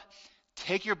 "Get up,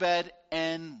 take your bed,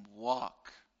 and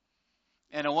walk."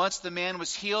 And once the man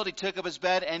was healed, he took up his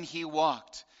bed and he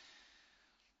walked.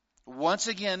 Once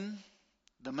again,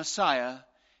 the Messiah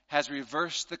has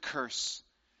reversed the curse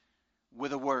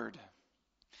with a word.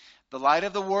 The light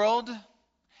of the world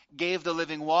gave the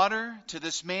living water to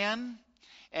this man,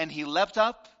 and he leapt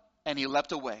up and he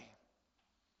leapt away.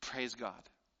 Praise God.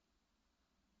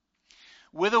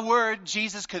 With a word,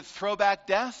 Jesus could throw back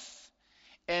death,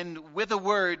 and with a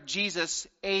word, Jesus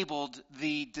abled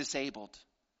the disabled.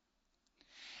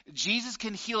 Jesus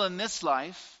can heal in this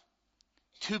life,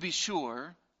 to be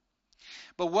sure,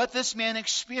 but what this man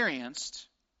experienced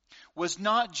was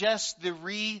not just the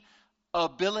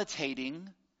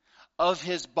rehabilitating of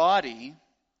his body,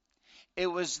 it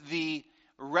was the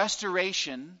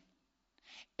restoration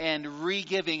and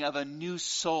re-giving of a new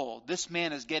soul. This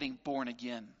man is getting born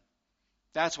again.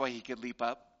 That's why he could leap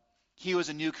up. He was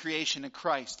a new creation in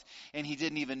Christ, and he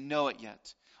didn't even know it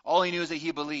yet. All he knew is that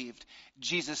he believed.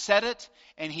 Jesus said it,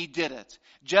 and he did it.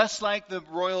 Just like the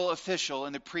royal official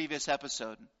in the previous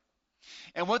episode.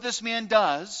 And what this man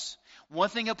does, one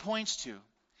thing it points to,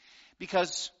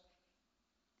 because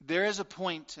there is a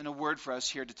point and a word for us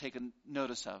here to take a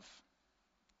notice of.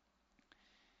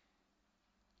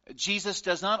 Jesus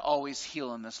does not always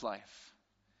heal in this life.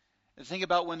 Think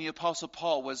about when the Apostle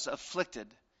Paul was afflicted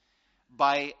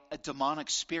by a demonic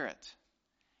spirit.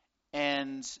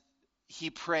 And he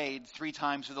prayed 3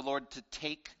 times for the Lord to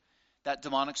take that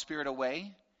demonic spirit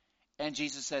away. And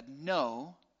Jesus said,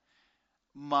 "No,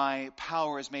 my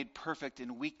power is made perfect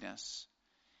in weakness."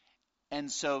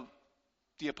 And so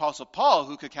the Apostle Paul,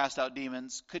 who could cast out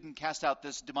demons, couldn't cast out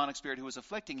this demonic spirit who was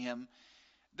afflicting him.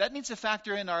 That needs to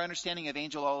factor in our understanding of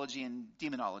angelology and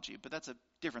demonology, but that's a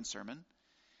different sermon.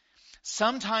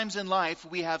 Sometimes in life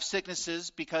we have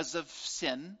sicknesses because of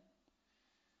sin.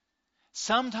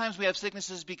 Sometimes we have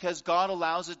sicknesses because God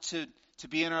allows it to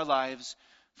be in our lives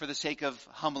for the sake of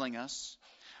humbling us.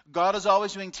 God is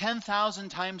always doing 10,000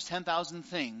 times 10,000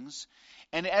 things,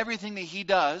 and everything that he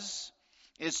does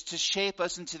is to shape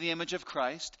us into the image of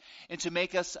Christ and to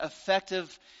make us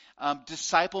effective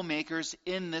disciple makers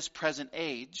in this present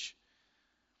age.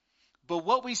 But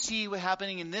what we see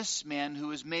happening in this man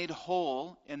who is made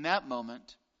whole in that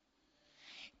moment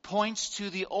points to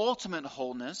the ultimate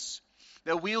wholeness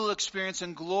that we will experience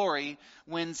in glory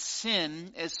when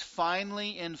sin is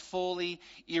finally and fully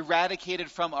eradicated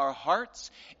from our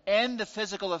hearts and the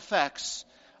physical effects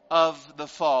of the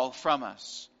fall from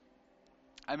us.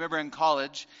 I remember in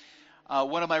college,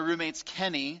 one of my roommates,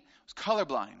 Kenny, was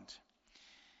colorblind.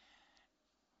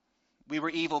 We were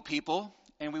evil people,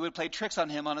 and we would play tricks on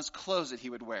him on his clothes that he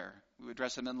would wear. We would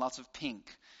dress him in lots of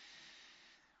pink.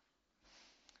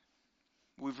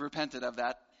 We've repented of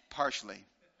that partially.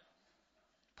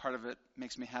 Part of it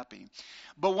makes me happy.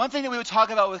 But one thing that we would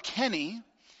talk about with Kenny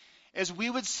is we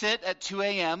would sit at 2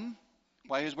 a.m.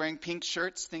 while he was wearing pink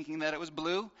shirts thinking that it was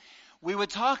blue. We would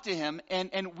talk to him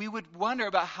and we would wonder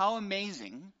about how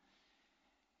amazing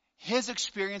his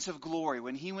experience of glory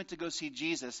when he went to go see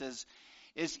Jesus is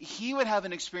he would have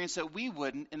an experience that we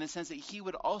wouldn't, in the sense that he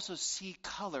would also see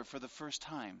color for the first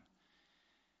time.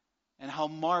 And how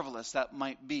marvelous that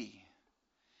might be.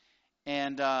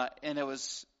 And it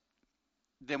was,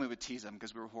 then we would tease him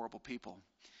because we were horrible people.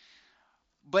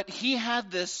 But he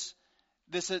had this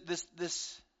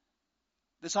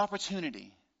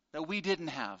opportunity that we didn't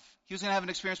have. He was going to have an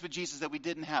experience with Jesus that we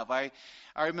didn't have. I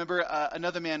remember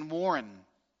another man, Warren.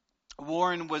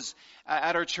 Warren was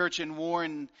at our church, and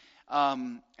Warren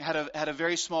had a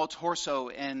very small torso,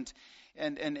 and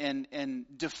and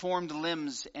deformed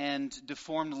limbs and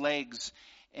deformed legs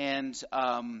and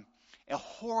a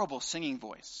horrible singing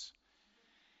voice.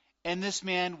 And this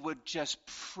man would just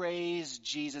praise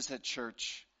Jesus at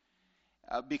church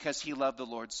because he loved the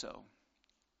Lord so.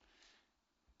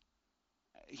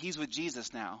 He's with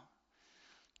Jesus now.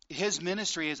 His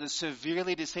ministry as a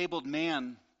severely disabled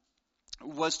man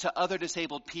was to other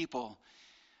disabled people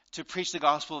to preach the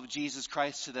gospel of Jesus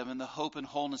Christ to them and the hope and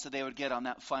wholeness that they would get on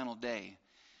that final day.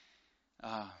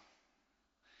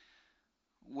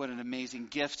 What an amazing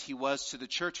gift he was to the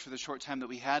church for the short time that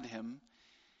we had him.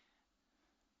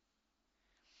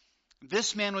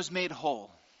 This man was made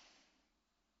whole.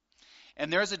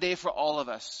 And there's a day for all of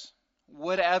us.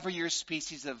 Whatever your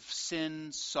species of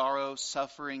sin, sorrow,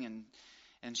 suffering,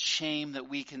 and shame that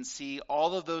we can see,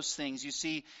 all of those things, you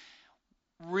see,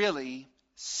 really,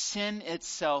 sin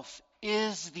itself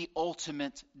is the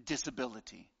ultimate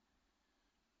disability.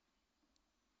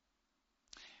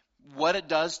 What it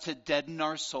does to deaden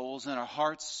our souls and our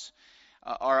hearts,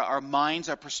 our minds,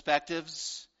 our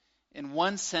perspectives. In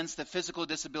one sense, the physical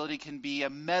disability can be a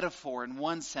metaphor in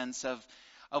one sense of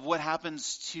what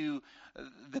happens to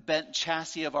the bent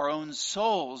chassis of our own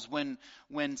souls when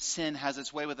sin has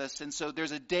its way with us. And so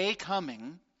there's a day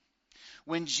coming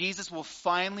when Jesus will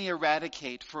finally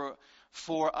eradicate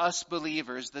for us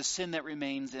believers the sin that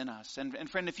remains in us. And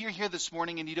friend, if you're here this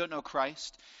morning and you don't know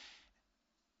Christ,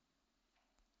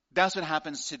 that's what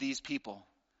happens to these people.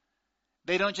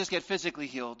 They don't just get physically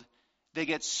healed, they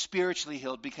get spiritually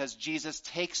healed because Jesus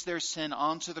takes their sin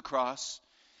onto the cross,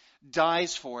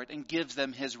 dies for it, and gives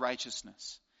them his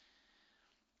righteousness.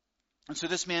 And so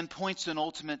this man points to an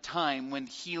ultimate time when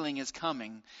healing is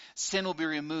coming. Sin will be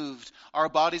removed. Our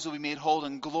bodies will be made whole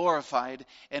and glorified.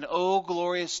 And oh,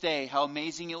 glorious day, how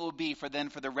amazing it will be for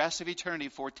the rest of eternity,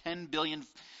 for 10 billion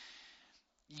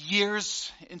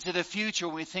years into the future,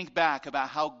 when we think back about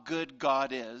how good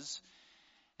God is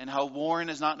and how Warren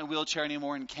is not in a wheelchair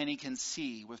anymore and Kenny can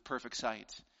see with perfect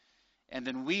sight. And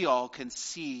then we all can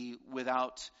see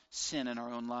without sin in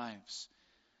our own lives.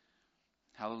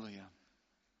 Hallelujah.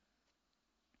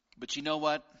 But you know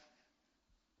what?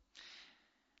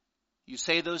 You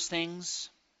say those things,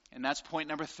 and that's point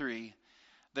number 3.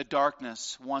 The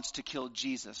darkness wants to kill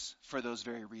Jesus for those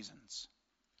very reasons.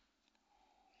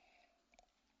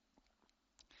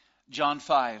 John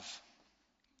 5,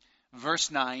 verse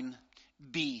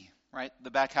 9b, right?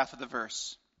 The back half of the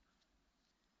verse.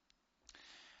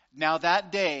 Now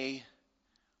that day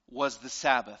was the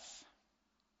Sabbath.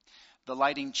 The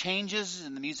lighting changes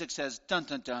and the music says, dun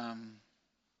dun dun.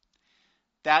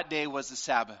 That day was the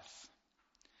Sabbath.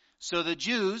 So the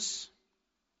Jews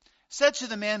said to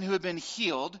the man who had been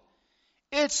healed,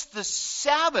 "It's the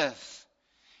Sabbath.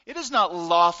 It is not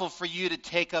lawful for you to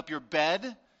take up your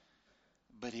bed."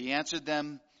 But he answered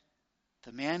them,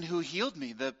 "The man who healed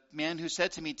me, the man who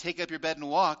said to me, 'Take up your bed and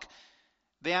walk.'"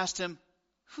 They asked him,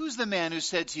 "Who's the man who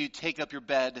said to you, 'Take up your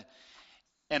bed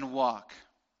and walk'?"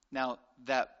 Now,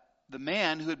 that the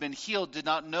man who had been healed did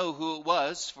not know who it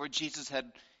was, for Jesus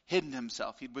had hidden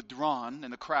himself. He'd withdrawn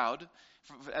in the crowd,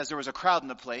 as there was a crowd in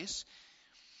the place.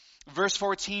 Verse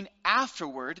 14,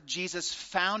 afterward, Jesus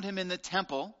found him in the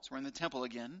temple, so we're in the temple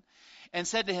again, and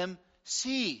said to him,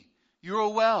 "See, you're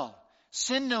well.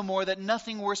 Sin no more, that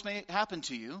nothing worse may happen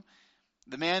to you."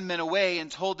 The man went away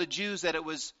and told the Jews that it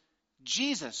was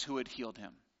Jesus who had healed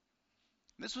him.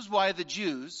 This was why the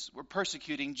Jews were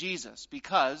persecuting Jesus,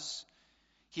 because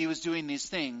he was doing these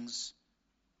things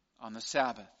on the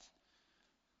Sabbath.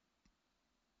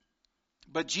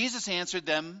 But Jesus answered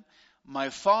them, "My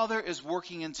Father is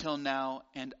working until now,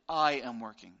 and I am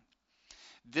working."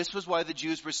 This was why the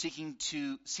Jews were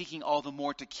seeking all the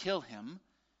more to kill him,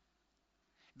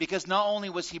 because not only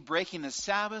was he breaking the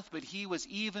Sabbath, but he was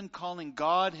even calling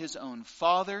God his own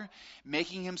Father,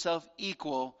 making himself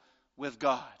equal with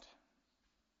God.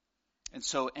 And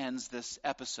so ends this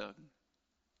episode.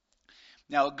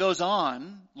 Now it goes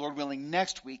on, Lord willing,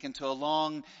 next week into a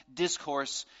long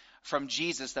discourse from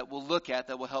Jesus that we'll look at,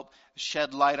 that will help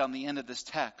shed light on the end of this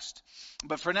text.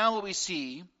 But for now, what we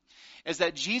see is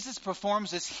that Jesus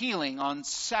performs this healing on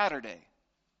Saturday,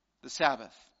 the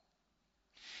Sabbath.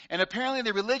 And apparently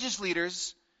the religious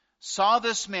leaders saw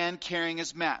this man carrying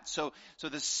his mat. So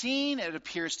the scene, it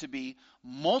appears to be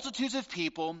multitudes of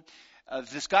people.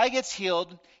 This guy gets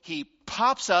healed, he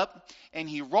pops up, and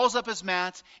he rolls up his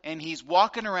mat, and he's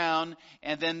walking around,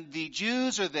 and then the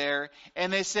Jews are there,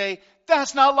 and they say,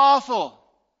 "That's not lawful."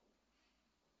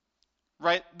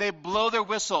 Right? They blow their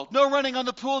whistle. "No running on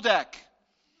the pool deck.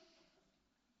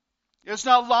 It's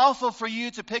not lawful for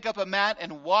you to pick up a mat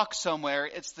and walk somewhere.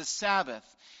 It's the Sabbath."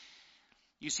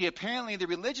 You see, apparently the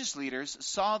religious leaders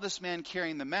saw this man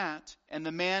carrying the mat, and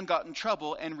the man got in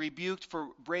trouble and rebuked for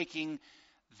breaking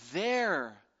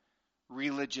their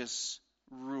religious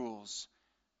rules,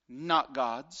 not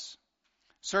God's.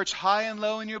 Search high and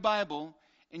low in your Bible,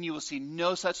 and you will see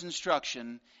no such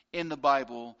instruction in the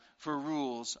Bible for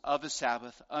rules of the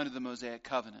Sabbath under the Mosaic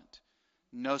covenant.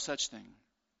 No such thing.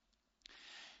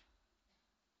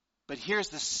 But here's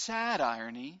the sad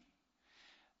irony.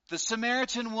 The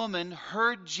Samaritan woman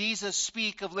heard Jesus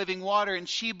speak of living water, and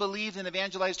she believed and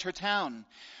evangelized her town.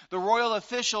 The royal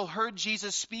official heard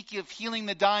Jesus speak of healing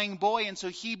the dying boy, and so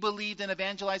he believed and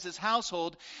evangelized his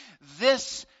household.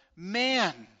 This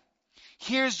man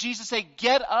hears Jesus say,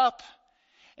 "Get up."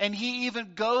 And he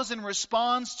even goes and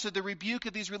responds to the rebuke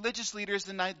of these religious leaders.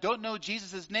 And I don't know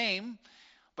Jesus' name,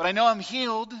 but I know I'm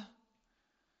healed.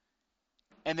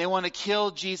 And they want to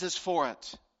kill Jesus for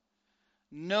it.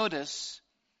 Notice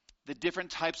the different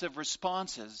types of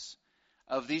responses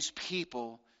of these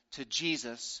people to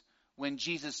Jesus when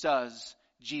Jesus does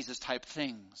Jesus-type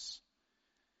things.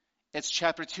 It's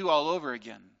chapter 2 all over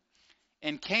again.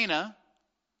 In Cana,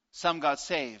 some got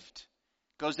saved.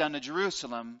 Goes down to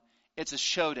Jerusalem, it's a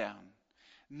showdown.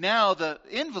 Now the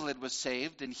invalid was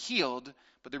saved and healed,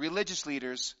 but the religious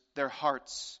leaders, their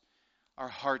hearts are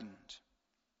hardened.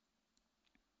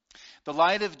 The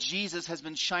light of Jesus has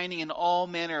been shining in all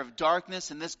manner of darkness,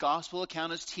 and this gospel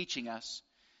account is teaching us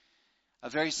a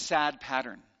very sad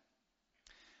pattern.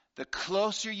 The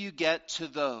closer you get to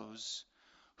those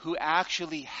who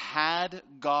actually had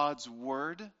God's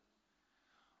word,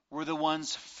 were the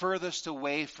ones furthest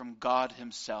away from God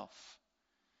himself.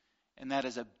 And that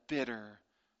is a bitter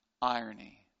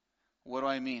irony. What do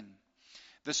I mean?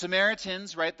 The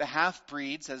Samaritans, right, the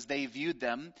half-breeds, as they viewed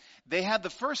them, they had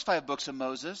the first 5 books of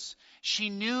Moses.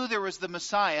 She knew there was the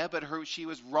Messiah, but she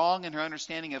was wrong in her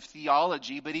understanding of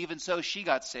theology, but even so, she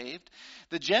got saved.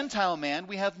 The Gentile man,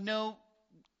 we have no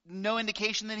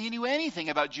indication that he knew anything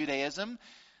about Judaism,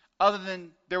 other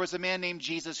than there was a man named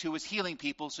Jesus who was healing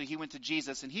people, so he went to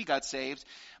Jesus and he got saved.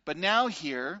 But now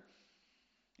here,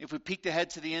 if we peek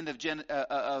ahead to the end of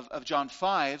John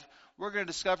 5, we're going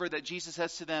to discover that Jesus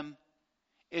says to them,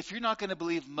 if you're not going to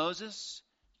believe Moses,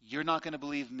 you're not going to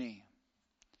believe me.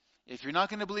 If you're not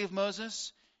going to believe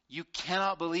Moses, you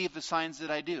cannot believe the signs that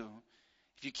I do.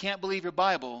 If you can't believe your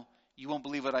Bible, you won't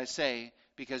believe what I say,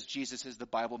 because Jesus is the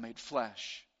Bible made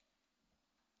flesh.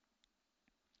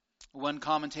 One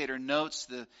commentator notes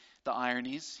the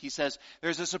ironies. He says,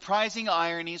 there's a surprising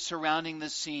irony surrounding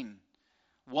this scene.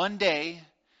 One day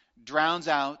drowns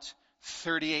out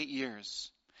 38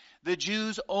 years. The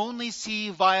Jews only see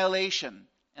violation,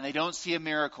 and they don't see a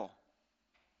miracle.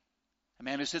 A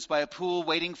man who sits by a pool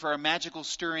waiting for a magical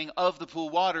stirring of the pool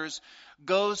waters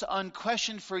goes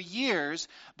unquestioned for years,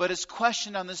 but is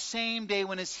questioned on the same day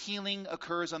when his healing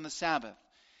occurs on the Sabbath.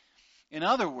 In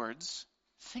other words,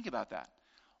 think about that.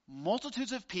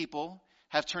 Multitudes of people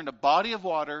have turned a body of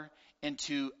water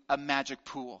into a magic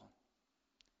pool.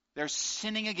 They're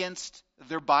sinning against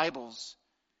their Bibles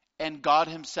and God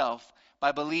himself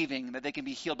by believing that they can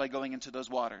be healed by going into those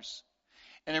waters.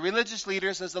 And the religious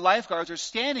leaders, as the lifeguards, are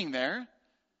standing there,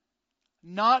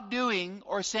 not doing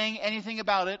or saying anything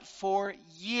about it for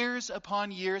years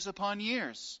upon years upon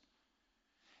years.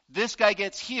 This guy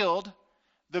gets healed.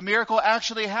 The miracle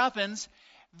actually happens.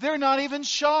 They're not even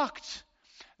shocked.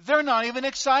 They're not even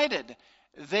excited.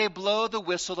 They blow the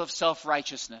whistle of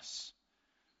self-righteousness.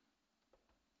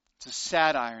 It's a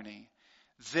sad irony.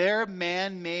 Their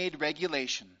man-made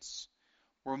regulations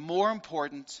were more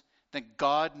important than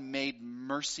God-made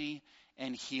mercy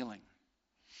and healing.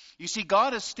 You see,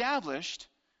 God established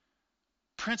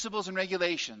principles and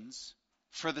regulations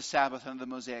for the Sabbath under the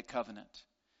Mosaic covenant.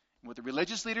 And what the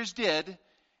religious leaders did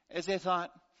is they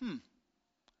thought,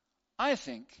 I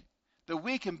think that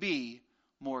we can be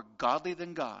more godly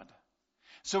than God.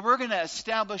 So we're going to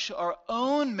establish our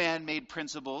own man-made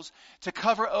principles to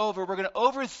cover over. We're going to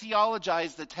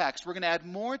over-theologize the text. We're going to add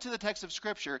more to the text of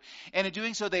Scripture. And in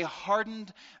doing so, they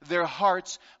hardened their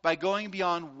hearts by going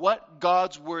beyond what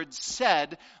God's Word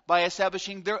said by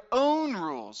establishing their own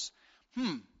rules.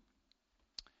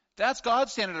 That's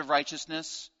God's standard of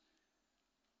righteousness.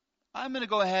 I'm going to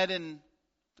go ahead and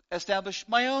establish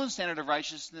my own standard of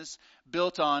righteousness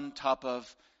built on top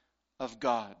of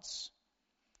God's.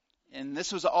 And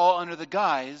this was all under the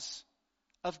guise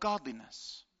of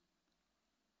godliness.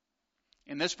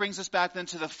 And this brings us back then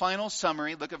to the final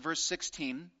summary. Look at verse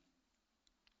 16.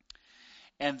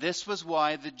 And this was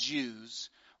why the Jews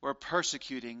were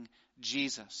persecuting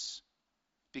Jesus,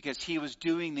 because he was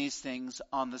doing these things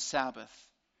on the Sabbath.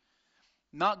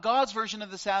 Not God's version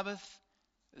of the Sabbath,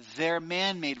 their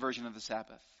man-made version of the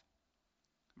Sabbath.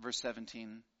 Verse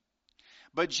 17.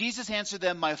 But Jesus answered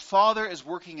them, my Father is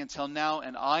working until now,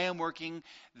 and I am working.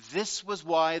 This was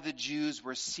why the Jews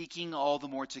were seeking all the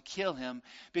more to kill him,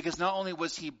 because not only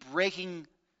was he breaking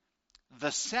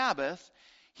the Sabbath,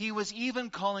 he was even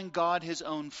calling God his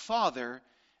own Father,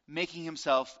 making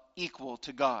himself equal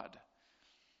to God.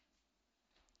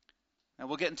 Now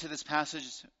we'll get into this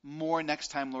passage more next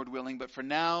time, Lord willing, but for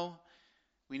now,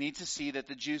 we need to see that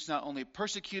the Jews not only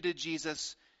persecuted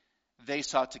Jesus, they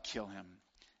sought to kill him.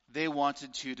 They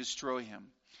wanted to destroy him.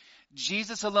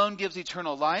 Jesus alone gives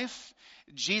eternal life.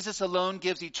 Jesus alone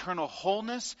gives eternal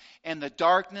wholeness, and the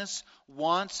darkness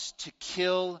wants to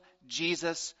kill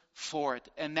Jesus for it.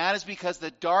 And that is because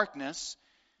the darkness,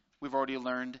 we've already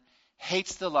learned,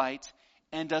 hates the light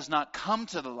and does not come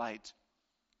to the light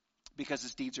because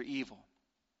its deeds are evil.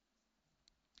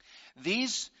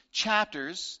 These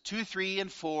chapters, 2, 3,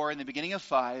 and 4, and the beginning of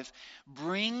 5,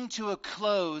 bring to a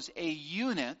close a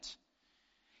unit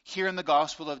here in the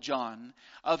Gospel of John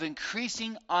of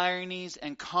increasing ironies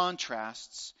and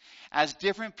contrasts as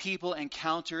different people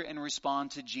encounter and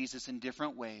respond to Jesus in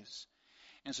different ways.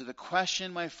 And so the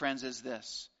question, my friends, is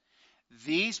this.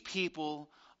 These people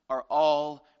are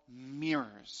all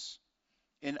mirrors.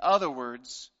 In other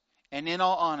words, and in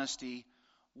all honesty,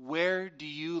 where do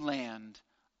you land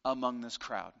among this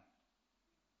crowd?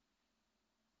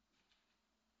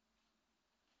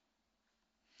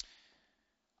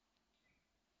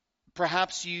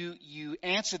 Perhaps you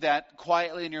answer that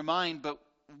quietly in your mind, but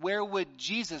where would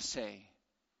Jesus say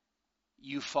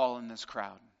you fall in this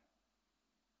crowd?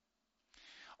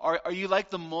 Are you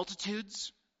like the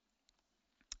multitudes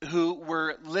who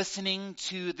were listening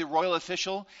to the royal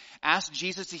official ask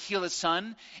Jesus to heal his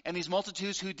son, and these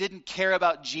multitudes who didn't care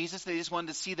about Jesus, they just wanted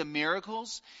to see the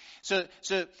miracles? So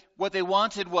what they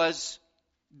wanted was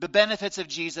the benefits of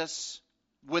Jesus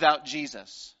without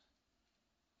Jesus.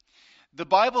 The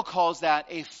Bible calls that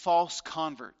a false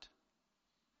convert.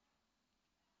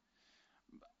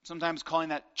 Sometimes calling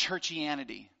that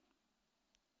churchianity.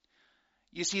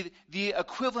 You see, the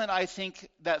equivalent, I think,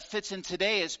 that fits in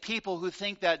today is people who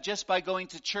think that just by going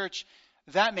to church,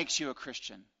 that makes you a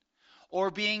Christian.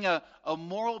 Or being a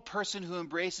moral person who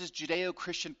embraces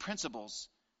Judeo-Christian principles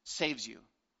saves you.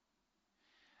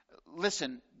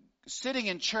 Listen, sitting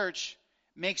in church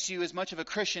makes you as much of a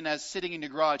Christian as sitting in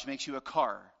your garage makes you a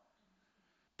car.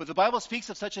 But the Bible speaks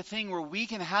of such a thing where we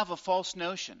can have a false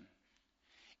notion.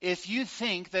 If you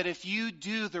think that if you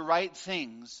do the right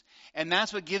things, and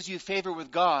that's what gives you favor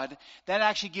with God, that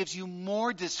actually gives you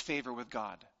more disfavor with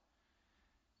God.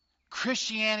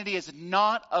 Christianity is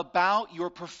not about your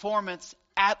performance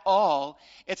at all.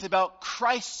 It's about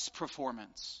Christ's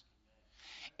performance.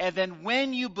 And then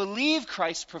when you believe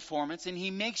Christ's performance and he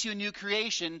makes you a new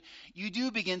creation, you do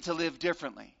begin to live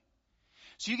differently.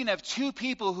 So you can have two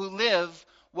people who live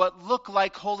what look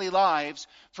like holy lives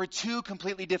for two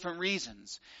completely different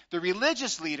reasons. The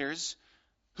religious leaders,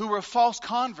 who were false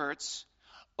converts,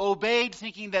 obeyed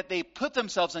thinking that they put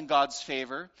themselves in God's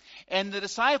favor, and the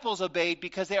disciples obeyed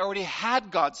because they already had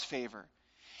God's favor.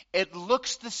 It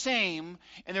looks the same,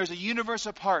 and there's a universe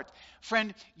apart.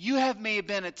 Friend, you may have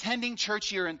been attending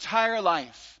church your entire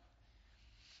life.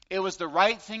 It was the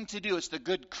right thing to do. It's the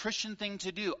good Christian thing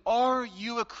to do. Are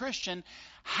you a Christian?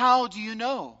 How do you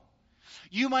know?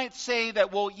 You might say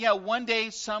that, well, yeah, one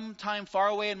day, sometime far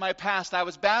away in my past, I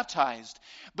was baptized.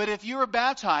 But if you were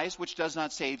baptized, which does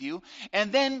not save you,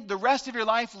 and then the rest of your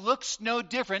life looks no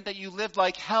different, that you lived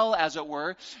like hell, as it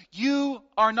were, you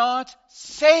are not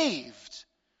saved.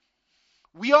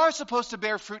 We are supposed to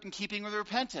bear fruit in keeping with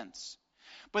repentance.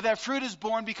 But that fruit is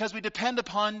born because we depend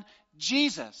upon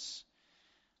Jesus.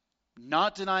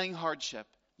 Not denying hardship.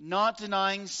 Not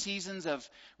denying seasons of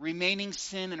remaining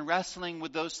sin and wrestling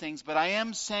with those things. But I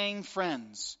am saying,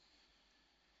 friends,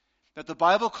 that the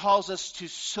Bible calls us to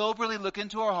soberly look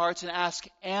into our hearts and ask,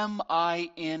 am I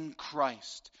in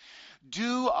Christ?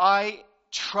 Do I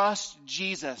trust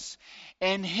Jesus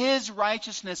and his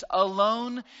righteousness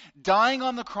alone, dying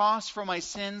on the cross for my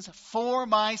sins, for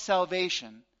my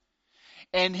salvation,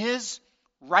 and his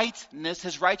rightness,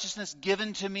 his righteousness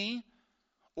given to me,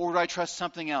 or do I trust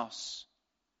something else?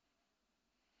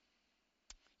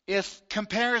 If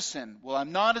comparison, well,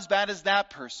 I'm not as bad as that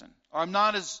person, or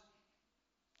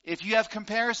if you have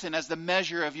comparison as the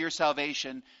measure of your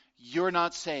salvation, you're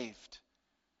not saved.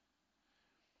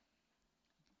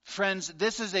 Friends,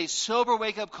 this is a sober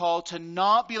wake-up call to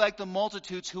not be like the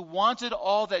multitudes who wanted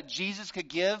all that Jesus could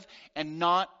give and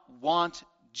not want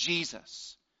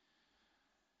Jesus.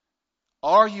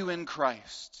 Are you in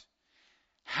Christ?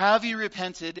 Have you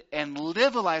repented and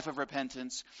live a life of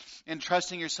repentance and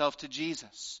trusting yourself to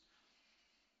Jesus?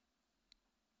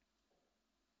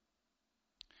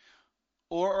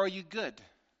 Or are you good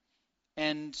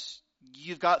and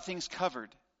you've got things covered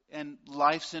and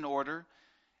life's in order,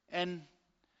 and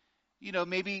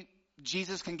maybe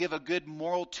Jesus can give a good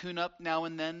moral tune-up now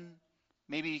and then.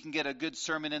 Maybe you can get a good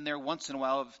sermon in there once in a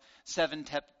while of 7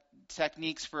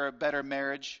 techniques for a better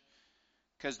marriage,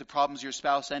 because the problem's your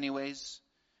spouse anyways.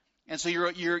 And so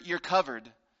you're covered.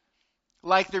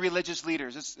 Like the religious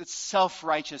leaders, it's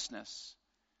self-righteousness.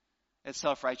 It's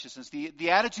self-righteousness.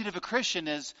 The attitude of a Christian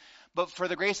is, but for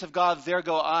the grace of God, there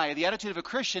go I. The attitude of a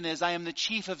Christian is, I am the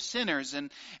chief of sinners.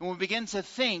 And when we begin to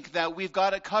think that we've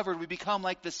got it covered, we become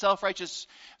like the self-righteous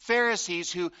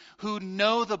Pharisees who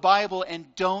know the Bible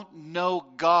and don't know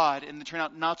God, and they turn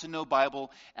out not to know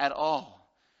Bible at all.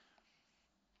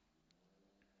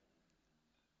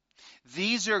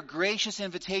 These are gracious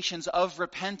invitations of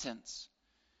repentance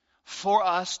for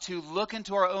us to look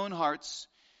into our own hearts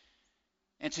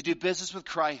and to do business with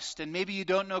Christ. And maybe you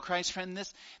don't know Christ, friend.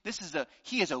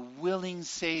 He is a willing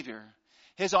Savior.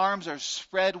 His arms are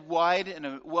spread wide in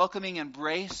a welcoming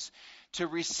embrace to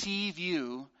receive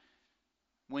you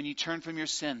when you turn from your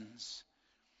sins.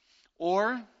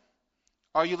 Or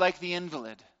are you like the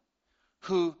invalid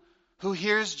who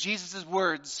hears Jesus'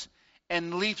 words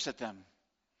and leaps at them,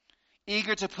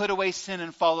 eager to put away sin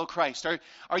and follow Christ?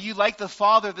 Are you like the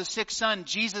father, the sick son?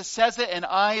 Jesus says it and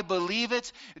I believe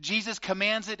it. Jesus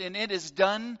commands it and it is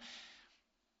done.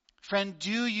 Friend,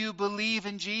 do you believe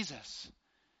in Jesus?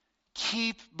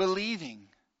 Keep believing.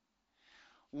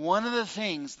 One of the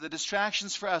things, the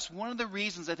distractions for us, one of the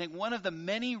reasons, I think one of the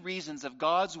many reasons of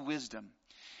God's wisdom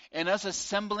and us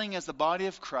assembling as the body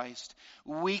of Christ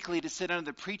weekly to sit under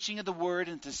the preaching of the word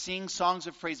and to sing songs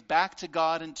of praise back to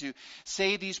God and to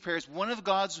say these prayers, one of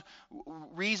God's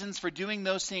reasons for doing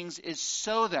those things is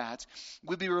so that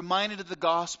we'd be reminded of the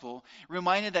gospel,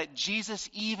 reminded that Jesus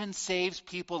even saves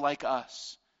people like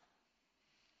us.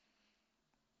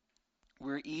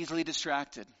 We're easily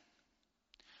distracted.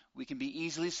 We can be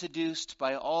easily seduced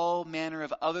by all manner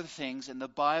of other things, and the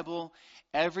Bible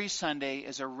every Sunday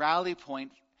is a rally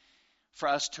point for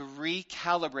us to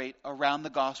recalibrate around the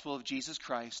gospel of Jesus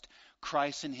Christ,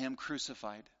 Christ and Him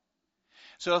crucified.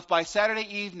 So if by Saturday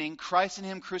evening, Christ and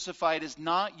Him crucified is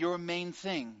not your main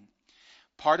thing,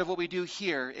 part of what we do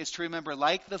here is to remember,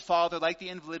 like the father, like the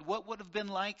invalid, what would have been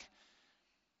like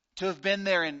to have been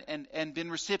there and been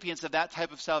recipients of that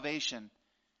type of salvation.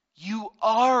 You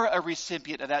are a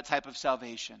recipient of that type of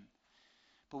salvation.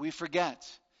 But we forget.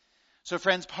 So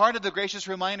friends, part of the gracious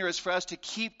reminder is for us to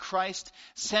keep Christ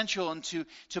central and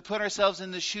to put ourselves in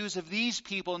the shoes of these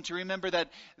people and to remember that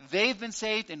they've been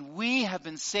saved and we have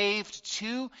been saved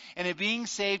too. And in being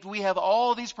saved, we have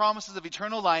all these promises of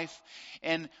eternal life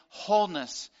and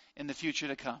wholeness in the future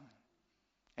to come.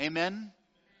 Amen?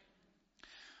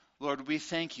 Lord, we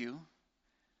thank you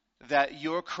that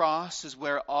your cross is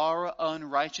where our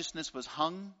unrighteousness was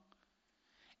hung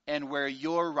and where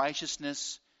your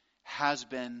righteousness has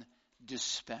been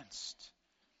dispensed,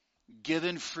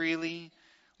 given freely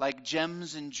like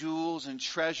gems and jewels and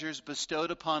treasures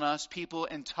bestowed upon us, people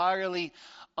entirely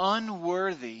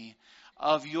unworthy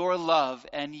of your love.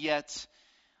 And yet,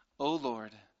 O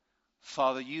Lord,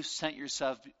 Father, you sent your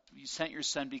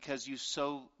Son because you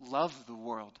so loved the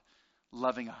world,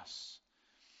 loving us.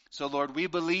 So Lord, we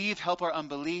believe, help our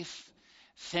unbelief.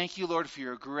 Thank you, Lord, for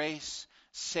your grace.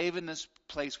 Save in this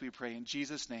place, we pray, in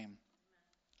Jesus' name.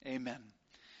 Amen.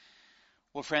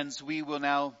 Well, friends, we will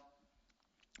now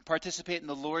participate in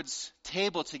the Lord's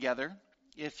table together.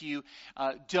 If you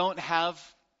don't have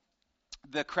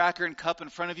the cracker and cup in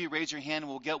front of you, raise your hand and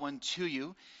we'll get one to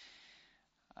you.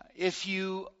 If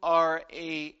you are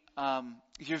if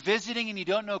you're visiting and you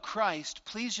don't know Christ,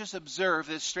 please just observe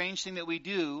this strange thing that we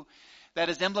do that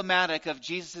is emblematic of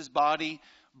Jesus' body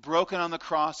broken on the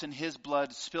cross and his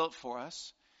blood spilt for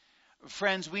us.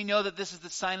 Friends, we know that this is the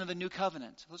sign of the new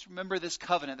covenant. Let's remember this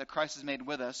covenant that Christ has made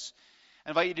with us. I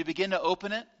invite you to begin to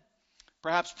open it.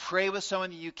 Perhaps pray with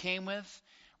someone that you came with.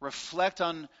 Reflect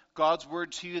on God's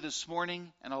word to you this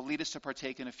morning, and I'll lead us to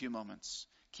partake in a few moments.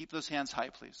 Keep those hands high,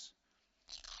 please.